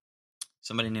read it wrong.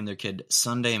 Somebody named their kid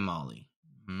Sunday Molly.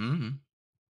 Hmm.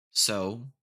 So,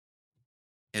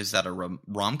 is that a rom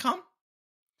com?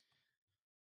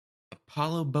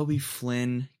 Apollo Bowie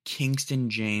Flynn, Kingston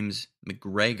James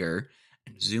McGregor,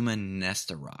 and Zuma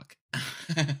Nestorok.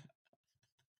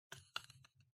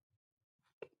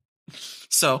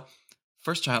 So,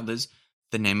 first child is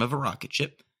the name of a rocket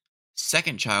ship.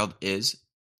 Second child is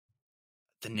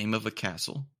the name of a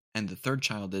castle. And the third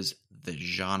child is the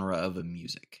genre of a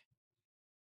music.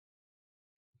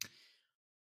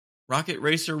 Rocket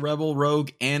Racer, Rebel,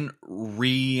 Rogue, and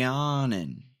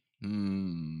Rhiannon.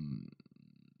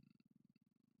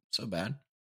 So bad.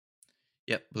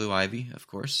 Yep, Blue Ivy, of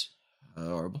course.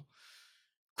 Horrible.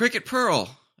 Cricket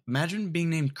Pearl. Imagine being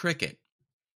named Cricket.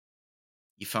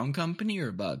 You phone company or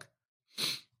a bug?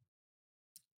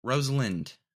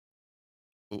 Rosalind.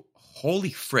 Oh,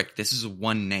 holy frick, this is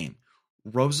one name.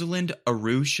 Rosalind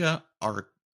Arusha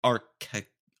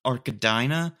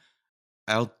Arcadina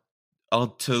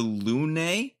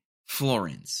Altalune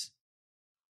Florence.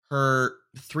 Her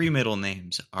three middle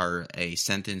names are a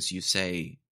sentence you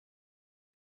say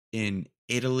in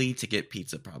Italy to get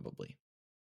pizza, probably.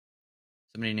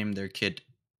 Somebody named their kid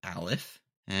Aleph.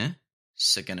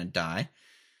 So gonna die.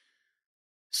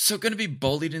 So gonna be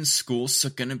bullied in school. So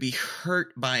gonna be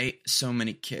hurt by so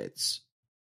many kids.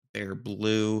 Bear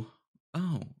Blue.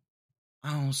 Oh,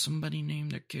 somebody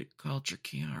named their kid Culture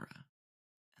Kiara.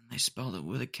 And they spelled it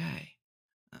with a K.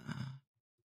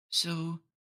 So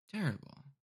terrible.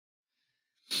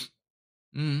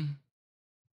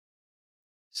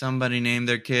 Somebody named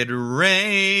their kid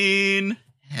Rain.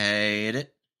 Hate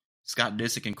it. Scott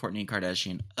Disick and Kourtney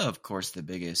Kardashian, of course, the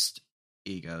biggest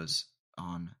egos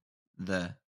on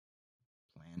the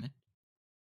planet.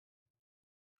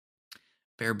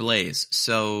 Bear Blaze.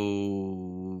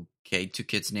 So, okay, two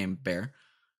kids named Bear.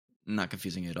 Not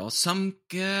confusing at all.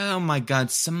 Oh my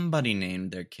god, somebody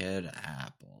named their kid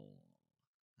Apple.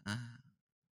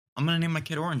 I'm gonna name my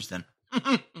kid Orange then.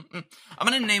 I'm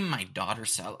gonna name my daughter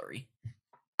Celery.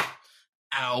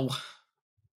 Ow.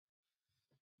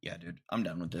 Yeah, dude, I'm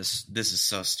done with this. This is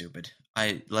so stupid.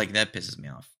 That pisses me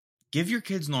off. Give your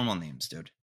kids normal names, dude.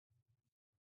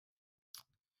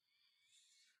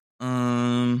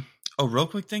 Real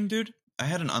quick thing, dude. I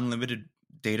had an unlimited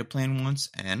data plan once,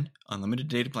 and unlimited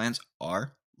data plans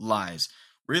are lies.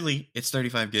 Really, it's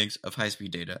 35 gigs of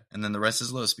high-speed data, and then the rest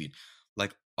is low speed.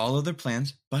 Like all other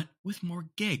plans, but with more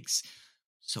gigs.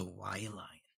 So why you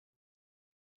lying?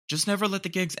 Just never let the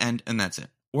gigs end, and that's it.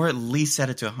 Or at least set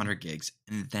it to 100 gigs,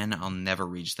 and then I'll never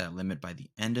reach that limit by the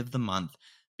end of the month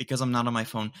because I'm not on my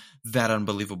phone that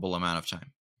unbelievable amount of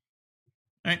time.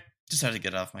 All right, just had to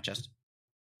get it off my chest.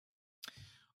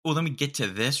 Oh, let me get to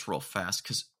this real fast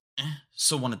because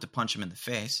so wanted to punch him in the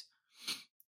face.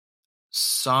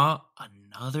 Saw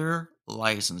another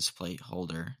license plate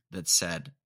holder that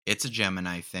said, it's a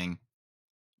Gemini thing.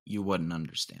 You wouldn't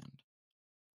understand.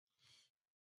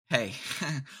 Hey,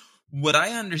 what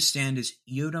I understand is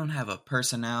you don't have a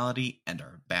personality and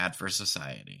are bad for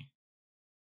society.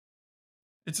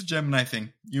 It's a Gemini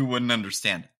thing. You wouldn't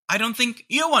understand. I don't think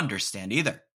you understand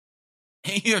either.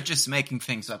 You're just making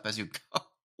things up as you go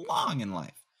along in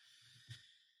life.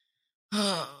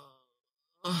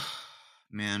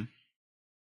 Man.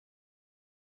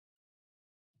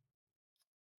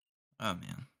 Oh,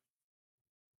 man.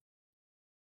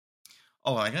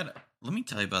 Oh, let me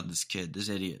tell you about this kid, this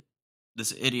idiot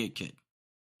kid.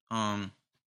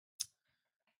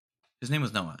 His name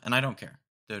was Noah, and I don't care.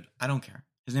 Dude, I don't care.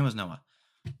 His name was Noah.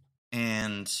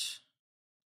 And,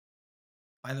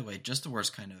 by the way, just the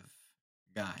worst kind of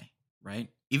guy, right?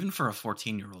 Even for a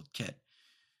 14-year-old kid.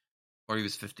 Or he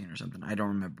was 15 or something. I don't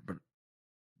remember, but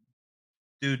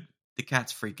dude, the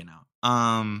cat's freaking out.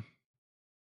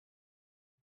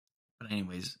 But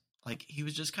anyways, he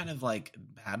was just kind of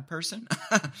bad person.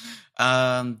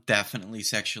 Definitely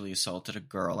sexually assaulted a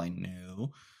girl I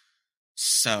knew.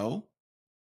 So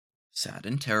sad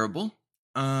and terrible.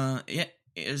 Yeah,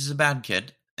 he was a bad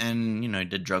kid, and he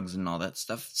did drugs and all that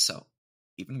stuff. So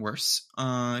even worse.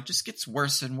 It just gets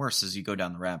worse and worse as you go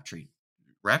down the rap tree.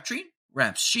 Rap tree?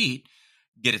 Rap sheet.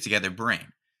 Get it together,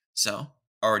 brain. So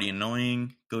already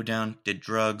annoying. Go down. Did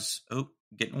drugs. Oh,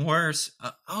 getting worse.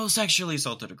 Sexually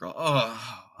assaulted a girl.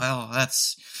 Oh, well,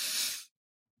 that's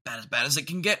about as bad as it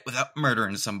can get without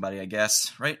murdering somebody, I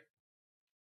guess, right?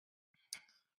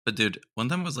 But dude, one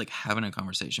time I was having a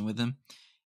conversation with him,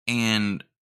 and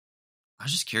I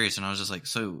was just curious, and I was just like,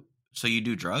 so you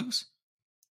do drugs?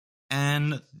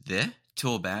 And the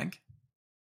tool bag.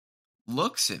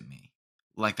 looks at me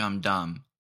like I'm dumb,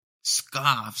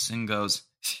 scoffs, and goes,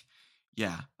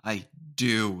 "Yeah, I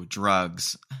do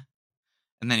drugs."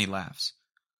 And then he laughs.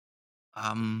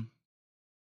 Um,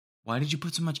 why did you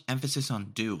put so much emphasis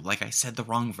on do? Like I said the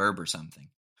wrong verb or something.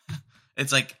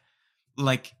 It's like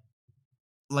like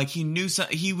he knew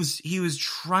he was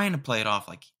trying to play it off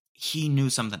like he knew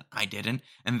something I didn't,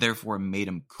 and therefore it made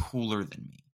him cooler than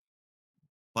me.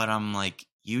 But I'm like,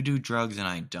 you do drugs and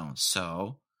I don't,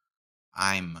 so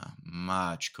I'm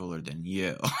much cooler than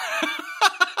you.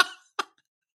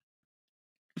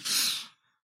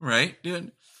 Right,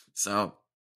 dude? So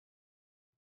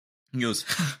he goes,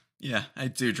 "Yeah, I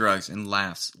do drugs," and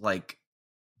laughs like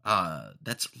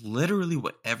that's literally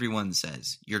what everyone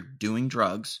says. You're doing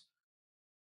drugs,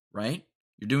 right?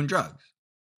 You're doing drugs.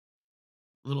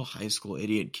 Little high school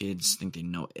idiot kids think they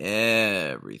know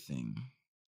everything.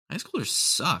 High schoolers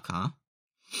suck, huh?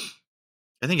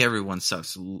 I think everyone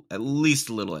sucks at least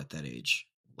a little at that age.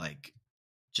 Like,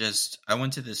 just, I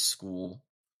went to this school.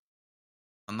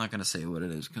 I'm not going to say what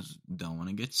it is because I don't want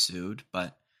to get sued,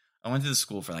 but I went to this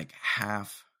school for like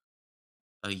half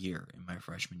a year in my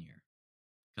freshman year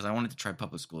because I wanted to try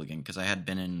public school again because I had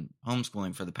been in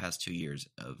homeschooling for the past 2 years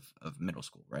of middle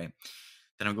school, right?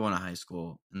 Then I'm going to high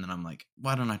school, and then I'm like,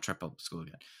 why don't I try public school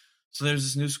again? So there's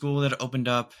this new school that opened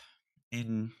up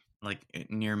in like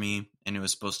near me, and it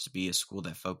was supposed to be a school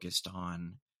that focused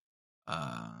on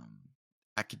um,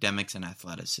 academics and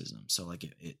athleticism. So like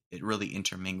it really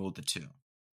intermingled the two,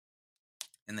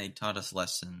 and they taught us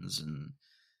lessons and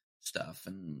stuff,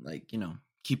 and like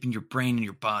keeping your brain and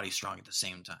your body strong at the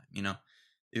same time.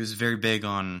 It was very big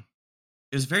on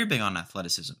it was very big on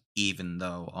athleticism, even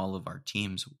though all of our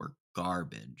teams were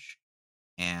garbage.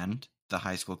 And the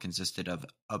high school consisted of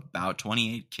about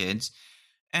 28 kids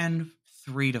and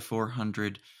 3 to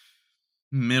 400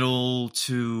 middle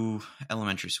to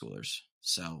elementary schoolers.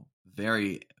 So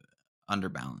very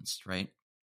underbalanced, right?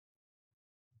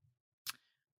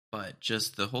 But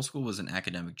just the whole school was an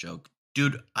academic joke.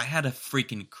 Dude, I had a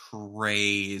freaking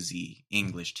crazy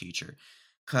English teacher.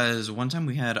 Because one time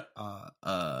we had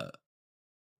a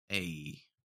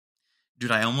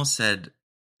dude, I almost said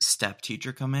step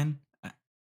teacher come in.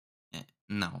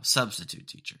 No, substitute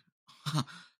teacher.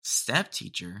 Step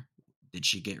teacher? Did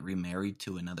she get remarried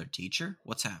to another teacher?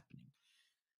 What's happening?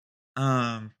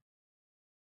 Um,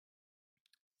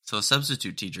 so a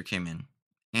substitute teacher came in,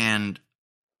 and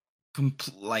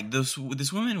like this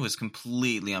woman was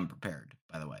completely unprepared.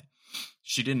 By the way,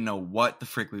 she didn't know what the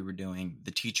frick we were doing.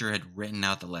 The teacher had written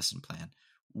out the lesson plan.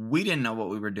 We didn't know what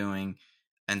we were doing,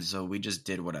 and so we just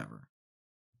did whatever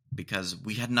because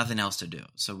we had nothing else to do.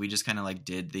 So we just kind of like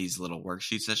did these little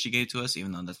worksheets that she gave to us,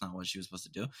 even though that's not what she was supposed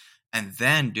to do. And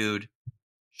then, dude,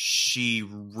 she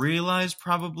realized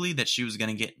probably that she was going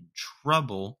to get in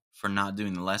trouble for not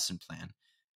doing the lesson plan.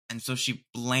 And so she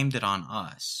blamed it on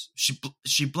us.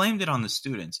 She blamed it on the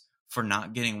students for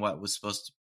not getting what was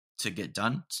supposed to get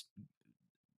done.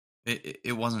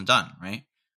 It wasn't done, right?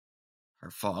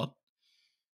 Her fault.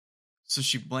 So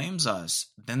she blames us.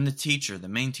 Then the teacher, the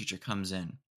main teacher, comes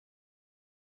in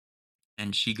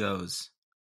and she goes,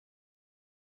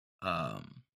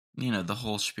 the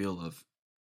whole spiel of,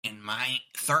 in my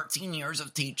 13 years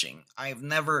of teaching, I've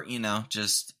never,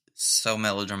 just so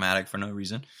melodramatic for no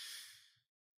reason.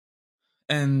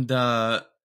 And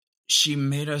she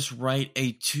made us write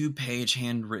a 2-page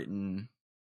handwritten,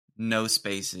 no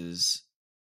spaces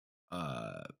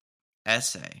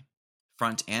essay,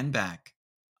 front and back,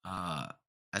 uh,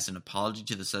 as an apology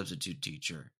to the substitute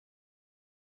teacher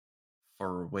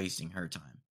for wasting her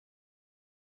time.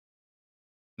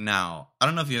 Now, I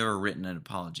don't know if you've ever written an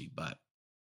apology, but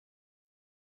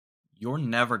you're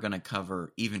never going to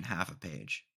cover even half a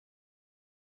page.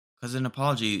 Because an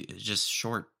apology is just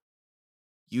short,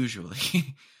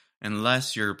 usually,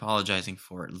 unless you're apologizing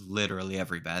for literally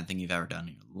every bad thing you've ever done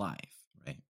in your life,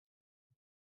 right?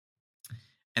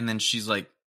 And then she's like,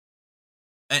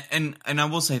 and I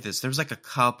will say this, there was like a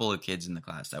couple of kids in the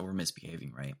class that were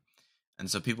misbehaving, right? And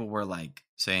so people were like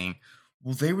saying,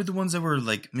 well, they were the ones that were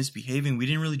like misbehaving. We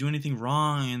didn't really do anything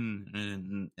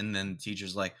wrong. And then the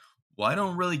teacher's like, well, I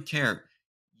don't really care.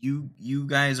 You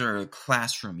guys are a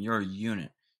classroom. You're a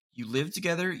unit. You live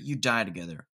together. You die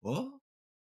together. Well,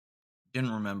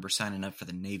 didn't remember signing up for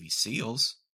the Navy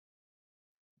SEALs,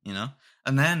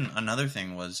 And then another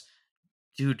thing was,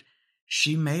 dude,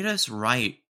 she made us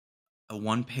write a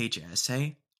 1-page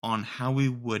essay on how we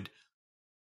would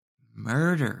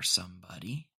murder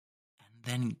somebody and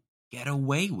then get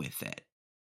away with it.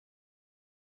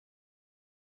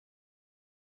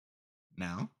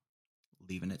 Now,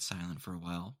 leaving it silent for a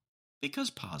while, because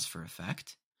pause for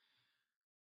effect.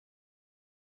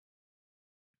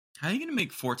 How are you going to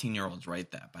make 14-year-olds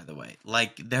write that, by the way?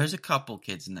 Like, there's a couple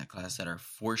kids in that class that are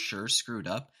for sure screwed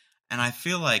up. And I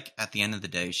feel like at the end of the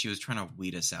day, she was trying to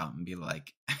weed us out and be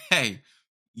like, hey,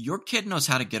 your kid knows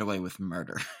how to get away with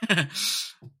murder.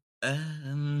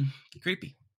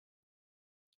 Creepy.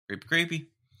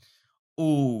 Creepy.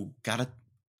 Ooh,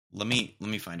 let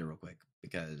me find it real quick.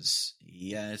 Because,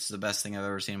 yeah, it's the best thing I've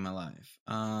ever seen in my life.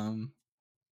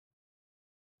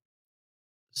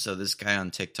 So this guy on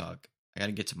TikTok, I got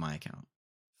to get to my account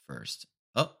first.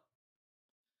 Oh.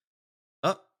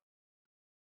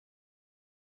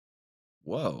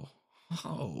 Whoa.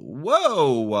 Oh,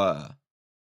 whoa.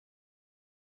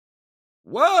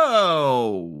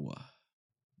 Whoa.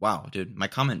 Wow, dude. My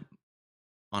comment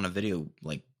on a video,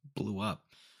 like, blew up.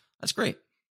 That's great.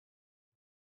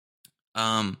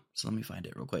 So let me find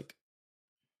it real quick.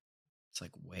 It's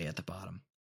like way at the bottom.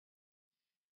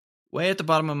 Way at the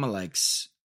bottom of my likes.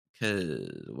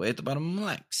 Way at the bottom of my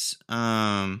likes.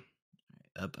 Up.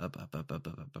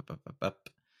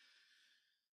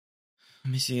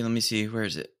 Let me see. Where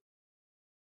is it?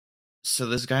 So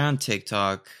this guy on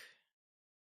TikTok,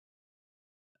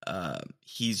 here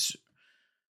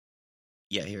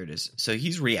it is. So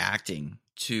he's reacting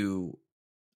to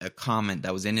a comment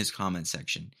that was in his comment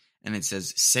section, and it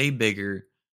says, say bigger,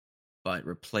 but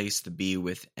replace the B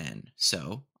with N.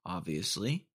 So,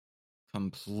 obviously,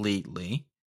 completely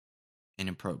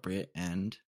inappropriate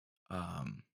and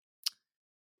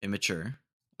immature.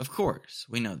 Of course,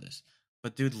 we know this.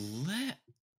 But dude,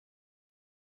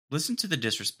 listen to the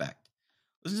disrespect.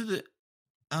 Listen to the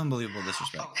unbelievable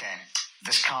disrespect. Okay.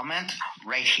 This comment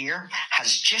right here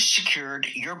has just secured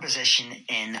your position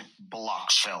in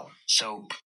Blocksville. So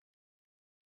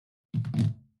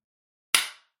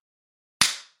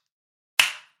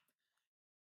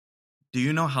do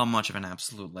you know how much of an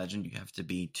absolute legend you have to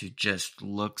be to just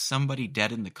look somebody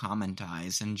dead in the comment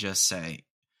eyes and just say,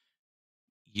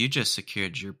 you just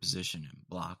secured your position in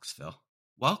Blocksville.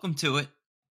 Welcome to it.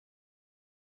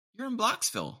 You're in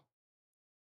Blocksville.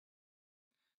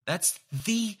 That's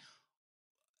the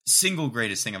single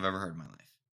greatest thing I've ever heard in my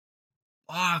life.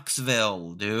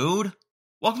 Blocksville, dude.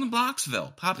 Welcome to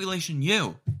Blocksville. Population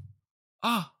U.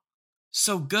 Oh,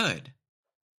 so good.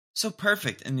 So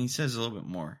perfect. And he says a little bit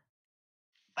more.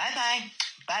 Bye-bye.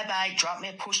 Bye-bye. Drop me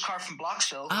a postcard from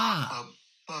Blocksville.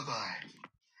 Bye-bye.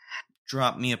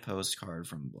 Drop me a postcard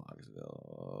from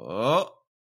Blocksville.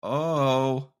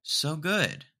 Oh, so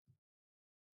good.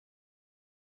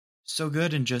 So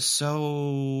good and just so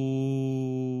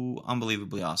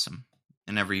unbelievably awesome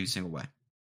in every single way.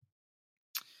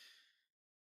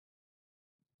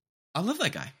 I love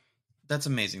that guy. That's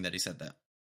amazing that he said that.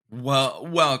 Well,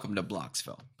 welcome to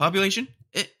Blocksville. Population?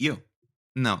 You.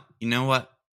 No, you know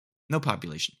what? No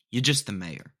population. You're just the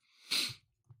mayor.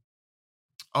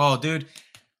 Oh, dude.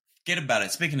 Forget about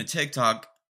it. Speaking of TikTok,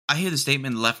 I hear the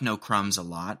statement left no crumbs a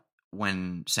lot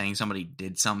when saying somebody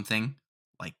did something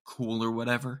like cool or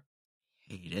whatever.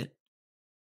 Hate it.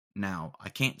 Now, I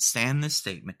can't stand this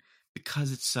statement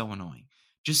because it's so annoying.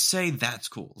 Just say that's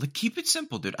cool. Like, keep it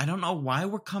simple, dude. I don't know why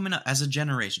we're coming up as a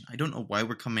generation. I don't know why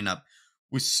we're coming up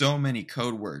with so many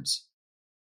code words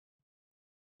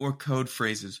or code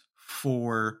phrases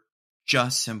for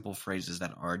just simple phrases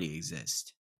that already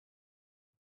exist.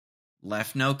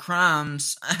 Left no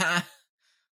crumbs.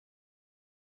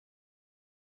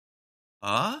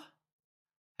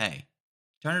 Hey,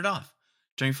 turn it off.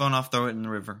 Turn your phone off, throw it in the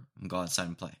river, and go outside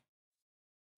and play.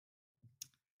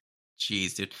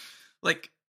 Jeez, dude.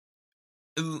 Like,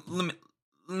 let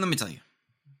me tell you.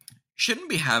 Shouldn't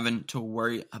be having to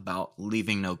worry about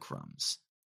leaving no crumbs.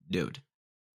 Dude,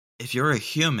 if you're a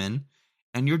human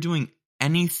and you're doing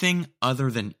anything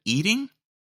other than eating,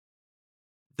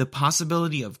 the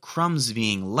possibility of crumbs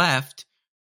being left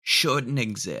shouldn't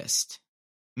exist.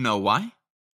 Know why?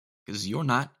 Because you're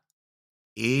not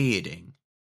eating.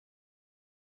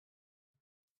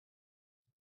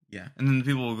 Yeah, and then the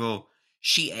people will go,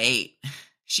 she ate.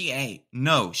 She ate.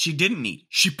 No, she didn't eat.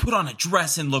 She put on a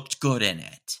dress and looked good in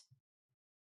it.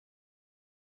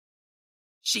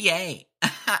 She ate.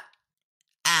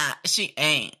 She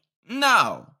ate.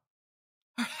 No.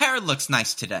 Her hair looks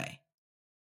nice today.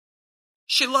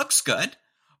 She looks good,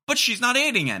 but she's not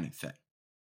eating anything.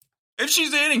 If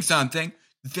she's eating something,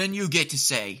 then you get to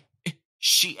say,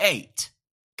 she ate.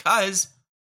 'Cause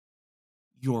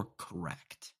you're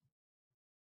correct.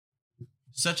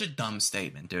 Such a dumb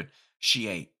statement, dude. She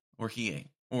ate, or he ate,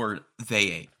 or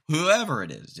they ate. Whoever it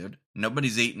is, dude.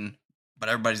 Nobody's eating, but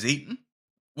everybody's eating?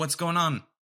 What's going on?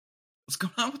 What's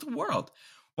going on with the world?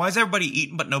 Why is everybody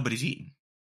eating, but nobody's eating?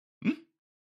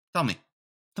 Tell me.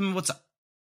 Tell me what's up.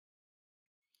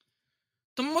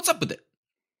 Tell me what's up with it.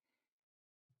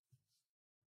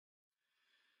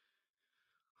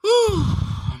 Whew,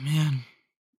 man.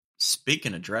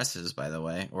 Speaking of dresses, by the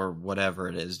way, or whatever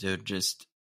it is, dude,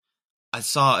 I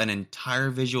saw an entire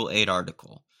visual aid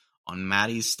article on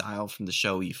Maddie's style from the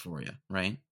show Euphoria,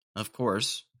 right? Of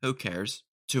course, who cares?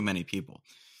 Too many people.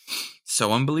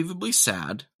 So unbelievably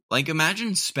sad. Like,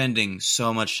 imagine spending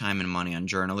so much time and money on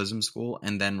journalism school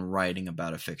and then writing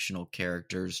about a fictional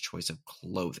character's choice of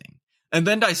clothing. And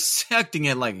then dissecting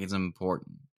it like it's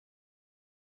important.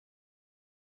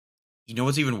 You know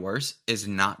what's even worse? Is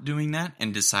not doing that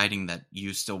and deciding that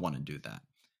you still want to do that.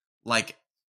 Like,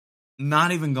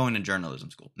 not even going to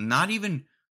journalism school. Not even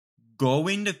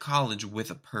going to college with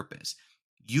a purpose.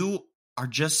 You are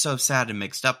just so sad and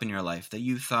mixed up in your life that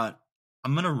you thought,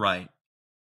 I'm going to write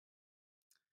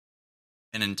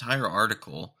an entire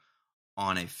article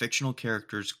on a fictional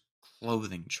character's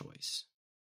clothing choice.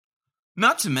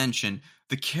 Not to mention,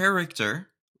 the character,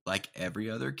 like every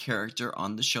other character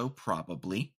on the show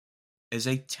probably, is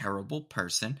a terrible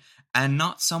person and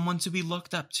not someone to be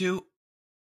looked up to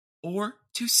or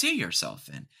to see yourself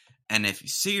in. And if you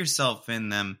see yourself in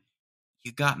them,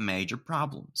 you got major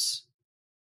problems.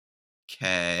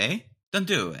 Okay, don't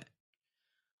do it.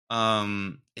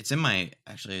 It's in my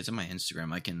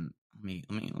Instagram. I can let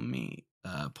me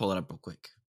pull it up real quick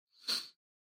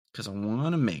because I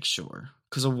want to make sure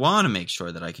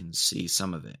that I can see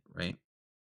some of it, right?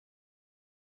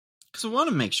 Because I want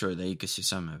to make sure that you can see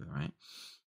some of it, right?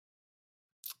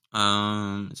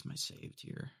 Is my saved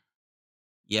here?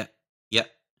 Yep. Here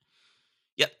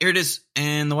it is,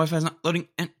 and the Wi-Fi is not loading,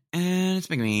 and it's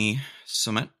making me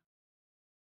so mad.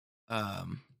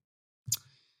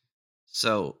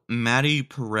 So Maddie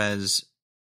Perez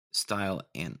style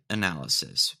and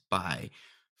analysis by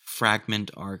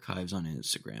Fragment Archives on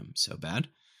Instagram. So bad.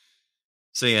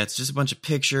 So yeah, it's just a bunch of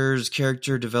pictures,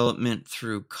 character development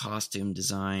through costume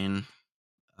design.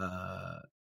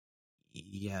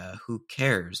 Yeah, who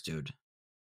cares, dude?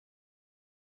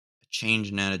 A change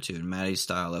in attitude. Maddie's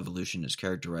style evolution is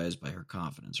characterized by her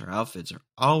confidence. Her outfits are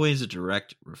always a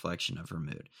direct reflection of her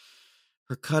mood.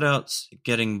 Her cutouts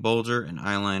getting bolder and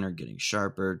eyeliner getting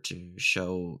sharper to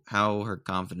show how her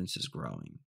confidence is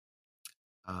growing.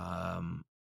 I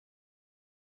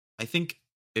think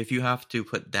if you have to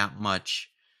put that much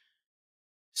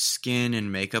skin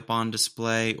and makeup on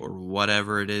display or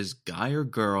whatever it is, guy or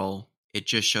girl, it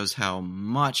just shows how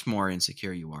much more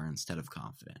insecure you are instead of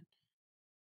confident.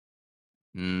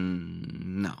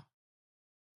 No.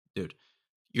 Dude,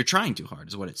 you're trying too hard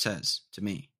is what it says to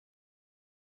me.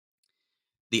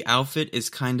 The outfit is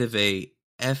kind of a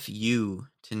FU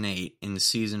to Nate in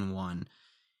season 1.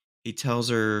 He tells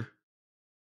her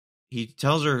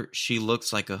she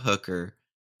looks like a hooker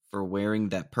for wearing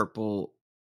that purple.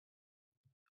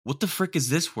 What the frick is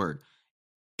this word?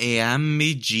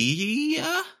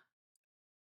 Amigia?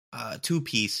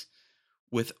 2-piece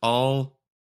with all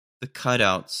the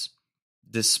cutouts.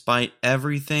 Despite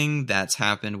everything that's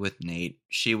happened with Nate,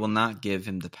 she will not give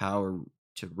him the power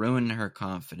to ruin her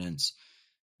confidence.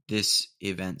 This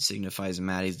event signifies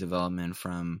Maddie's development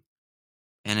from,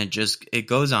 and it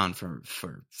goes on for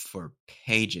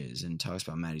pages and talks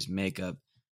about Maddie's makeup,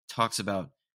 talks about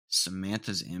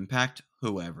Samantha's impact,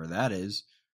 whoever that is,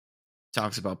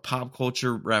 talks about pop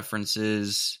culture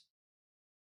references.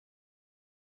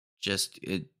 Just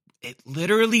it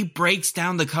literally breaks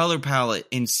down the color palette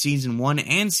in season 1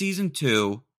 and season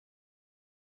 2.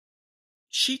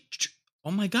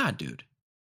 Oh my god, dude.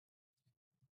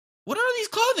 What are these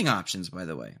clothing options, by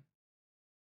the way?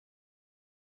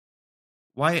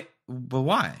 Why? But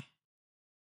why?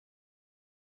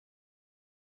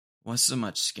 Why so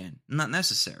much skin? Not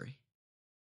necessary.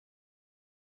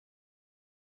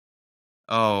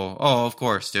 Oh, of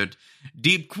course, dude.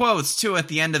 Deep quotes, too, at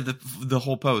the end of the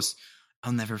whole post.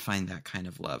 I'll never find that kind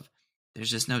of love.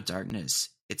 There's just no darkness.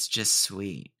 It's just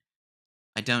sweet.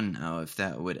 I don't know if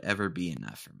that would ever be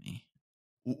enough for me.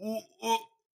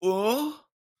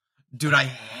 Dude, I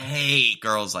hate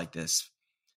girls like this.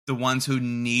 The ones who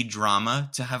need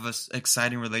drama to have an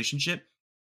exciting relationship.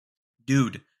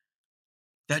 Dude,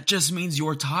 that just means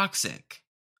you're toxic.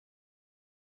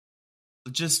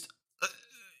 Just,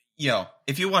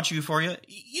 if you watch Euphoria,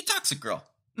 you toxic girl.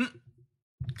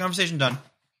 Conversation done.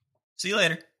 See you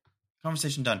later.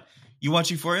 Conversation done. You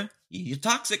watch Euphoria, you're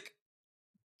toxic.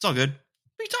 It's all good.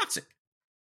 But you're toxic.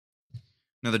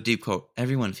 Another deep quote.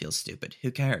 Everyone feels stupid.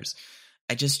 Who cares?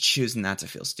 I just choose not to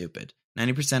feel stupid.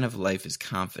 90% of life is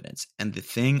confidence. And the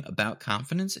thing about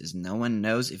confidence is no one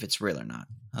knows if it's real or not.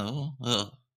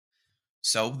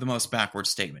 So, the most backward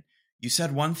statement. You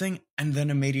said one thing and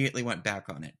then immediately went back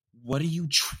on it. What are you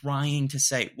trying to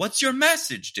say? What's your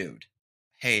message, dude?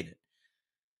 Hate it.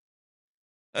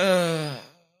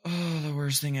 Oh, the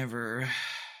worst thing ever.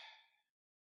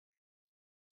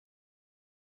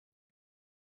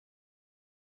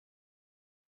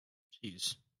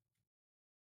 Jeez.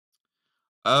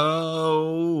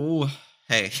 Oh,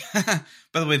 hey.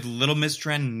 By the way, the Little Miss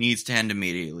trend needs to end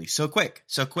immediately. So quick,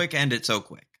 end it so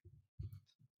quick.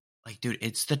 Like, dude,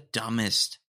 it's the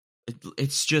dumbest.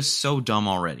 It's just so dumb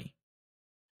already.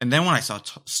 And then when I saw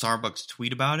Starbucks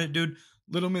tweet about it, dude,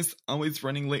 Little Miss always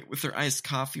running late with her iced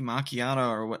coffee macchiato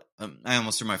or what? I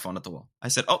almost threw my phone at the wall. I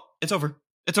said, "Oh, it's over.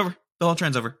 It's over. The whole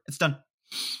trend's over. It's done."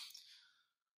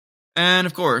 And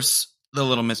of course, the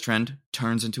Little Miss trend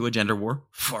turns into a gender war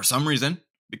for some reason,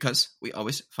 because we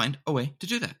always find a way to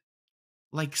do that.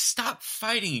 Like, stop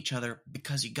fighting each other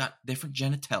because you got different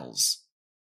genitals.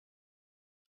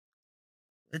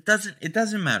 It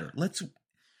doesn't matter. Let's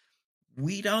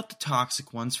weed out the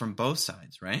toxic ones from both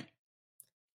sides, right?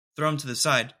 Throw them to the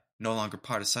side, no longer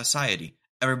part of society.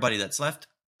 Everybody that's left,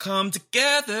 come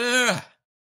together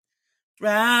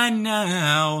right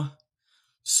now.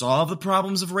 Solve the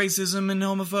problems of racism and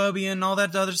homophobia and all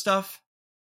that other stuff.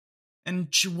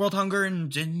 And world hunger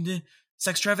and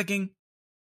sex trafficking.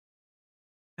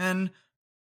 And,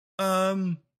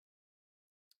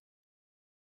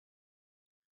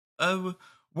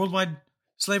 worldwide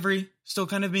slavery still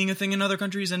kind of being a thing in other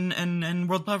countries and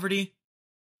world poverty.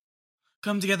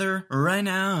 Come together right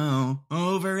now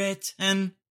over it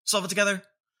and solve it together.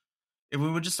 If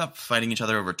we would just stop fighting each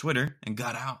other over Twitter and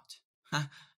got out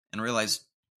and realized,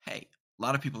 hey, a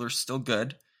lot of people are still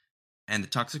good and the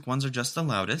toxic ones are just the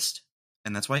loudest,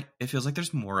 and that's why it feels like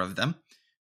there's more of them,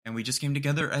 and we just came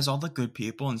together as all the good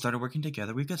people and started working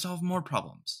together, we could solve more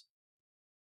problems.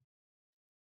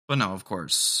 But no, of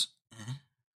course,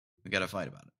 we gotta fight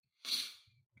about it.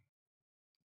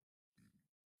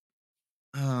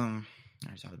 I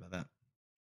already talked about that.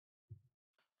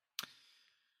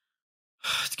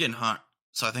 It's getting hot,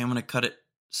 so I think I'm gonna cut it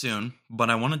soon,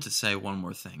 but I wanted to say one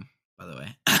more thing, by the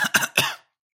way.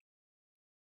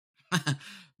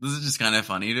 This is just kind of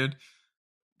funny, dude.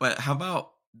 But how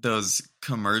about those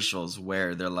commercials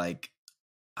where they're like,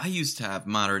 I used to have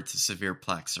moderate to severe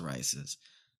plaque psoriasis.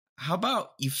 How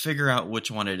about you figure out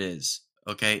which one it is,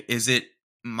 okay? Is it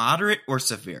moderate or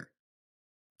severe?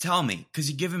 Tell me, because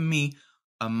you're giving me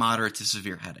a moderate to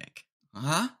severe headache.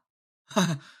 Huh?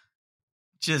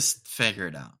 Just figure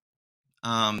it out.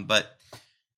 But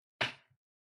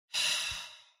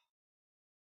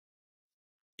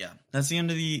yeah, that's the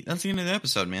end of the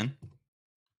episode, man.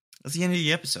 That's the end of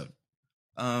the episode.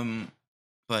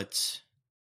 But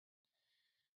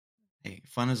hey,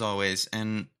 fun as always,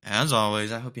 and as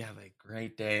always, I hope you have a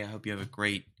great day. I hope you have a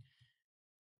great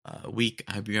week.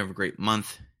 I hope you have a great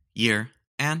month, year,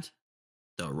 and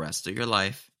the rest of your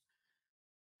life.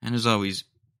 And as always,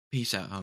 peace out, homie.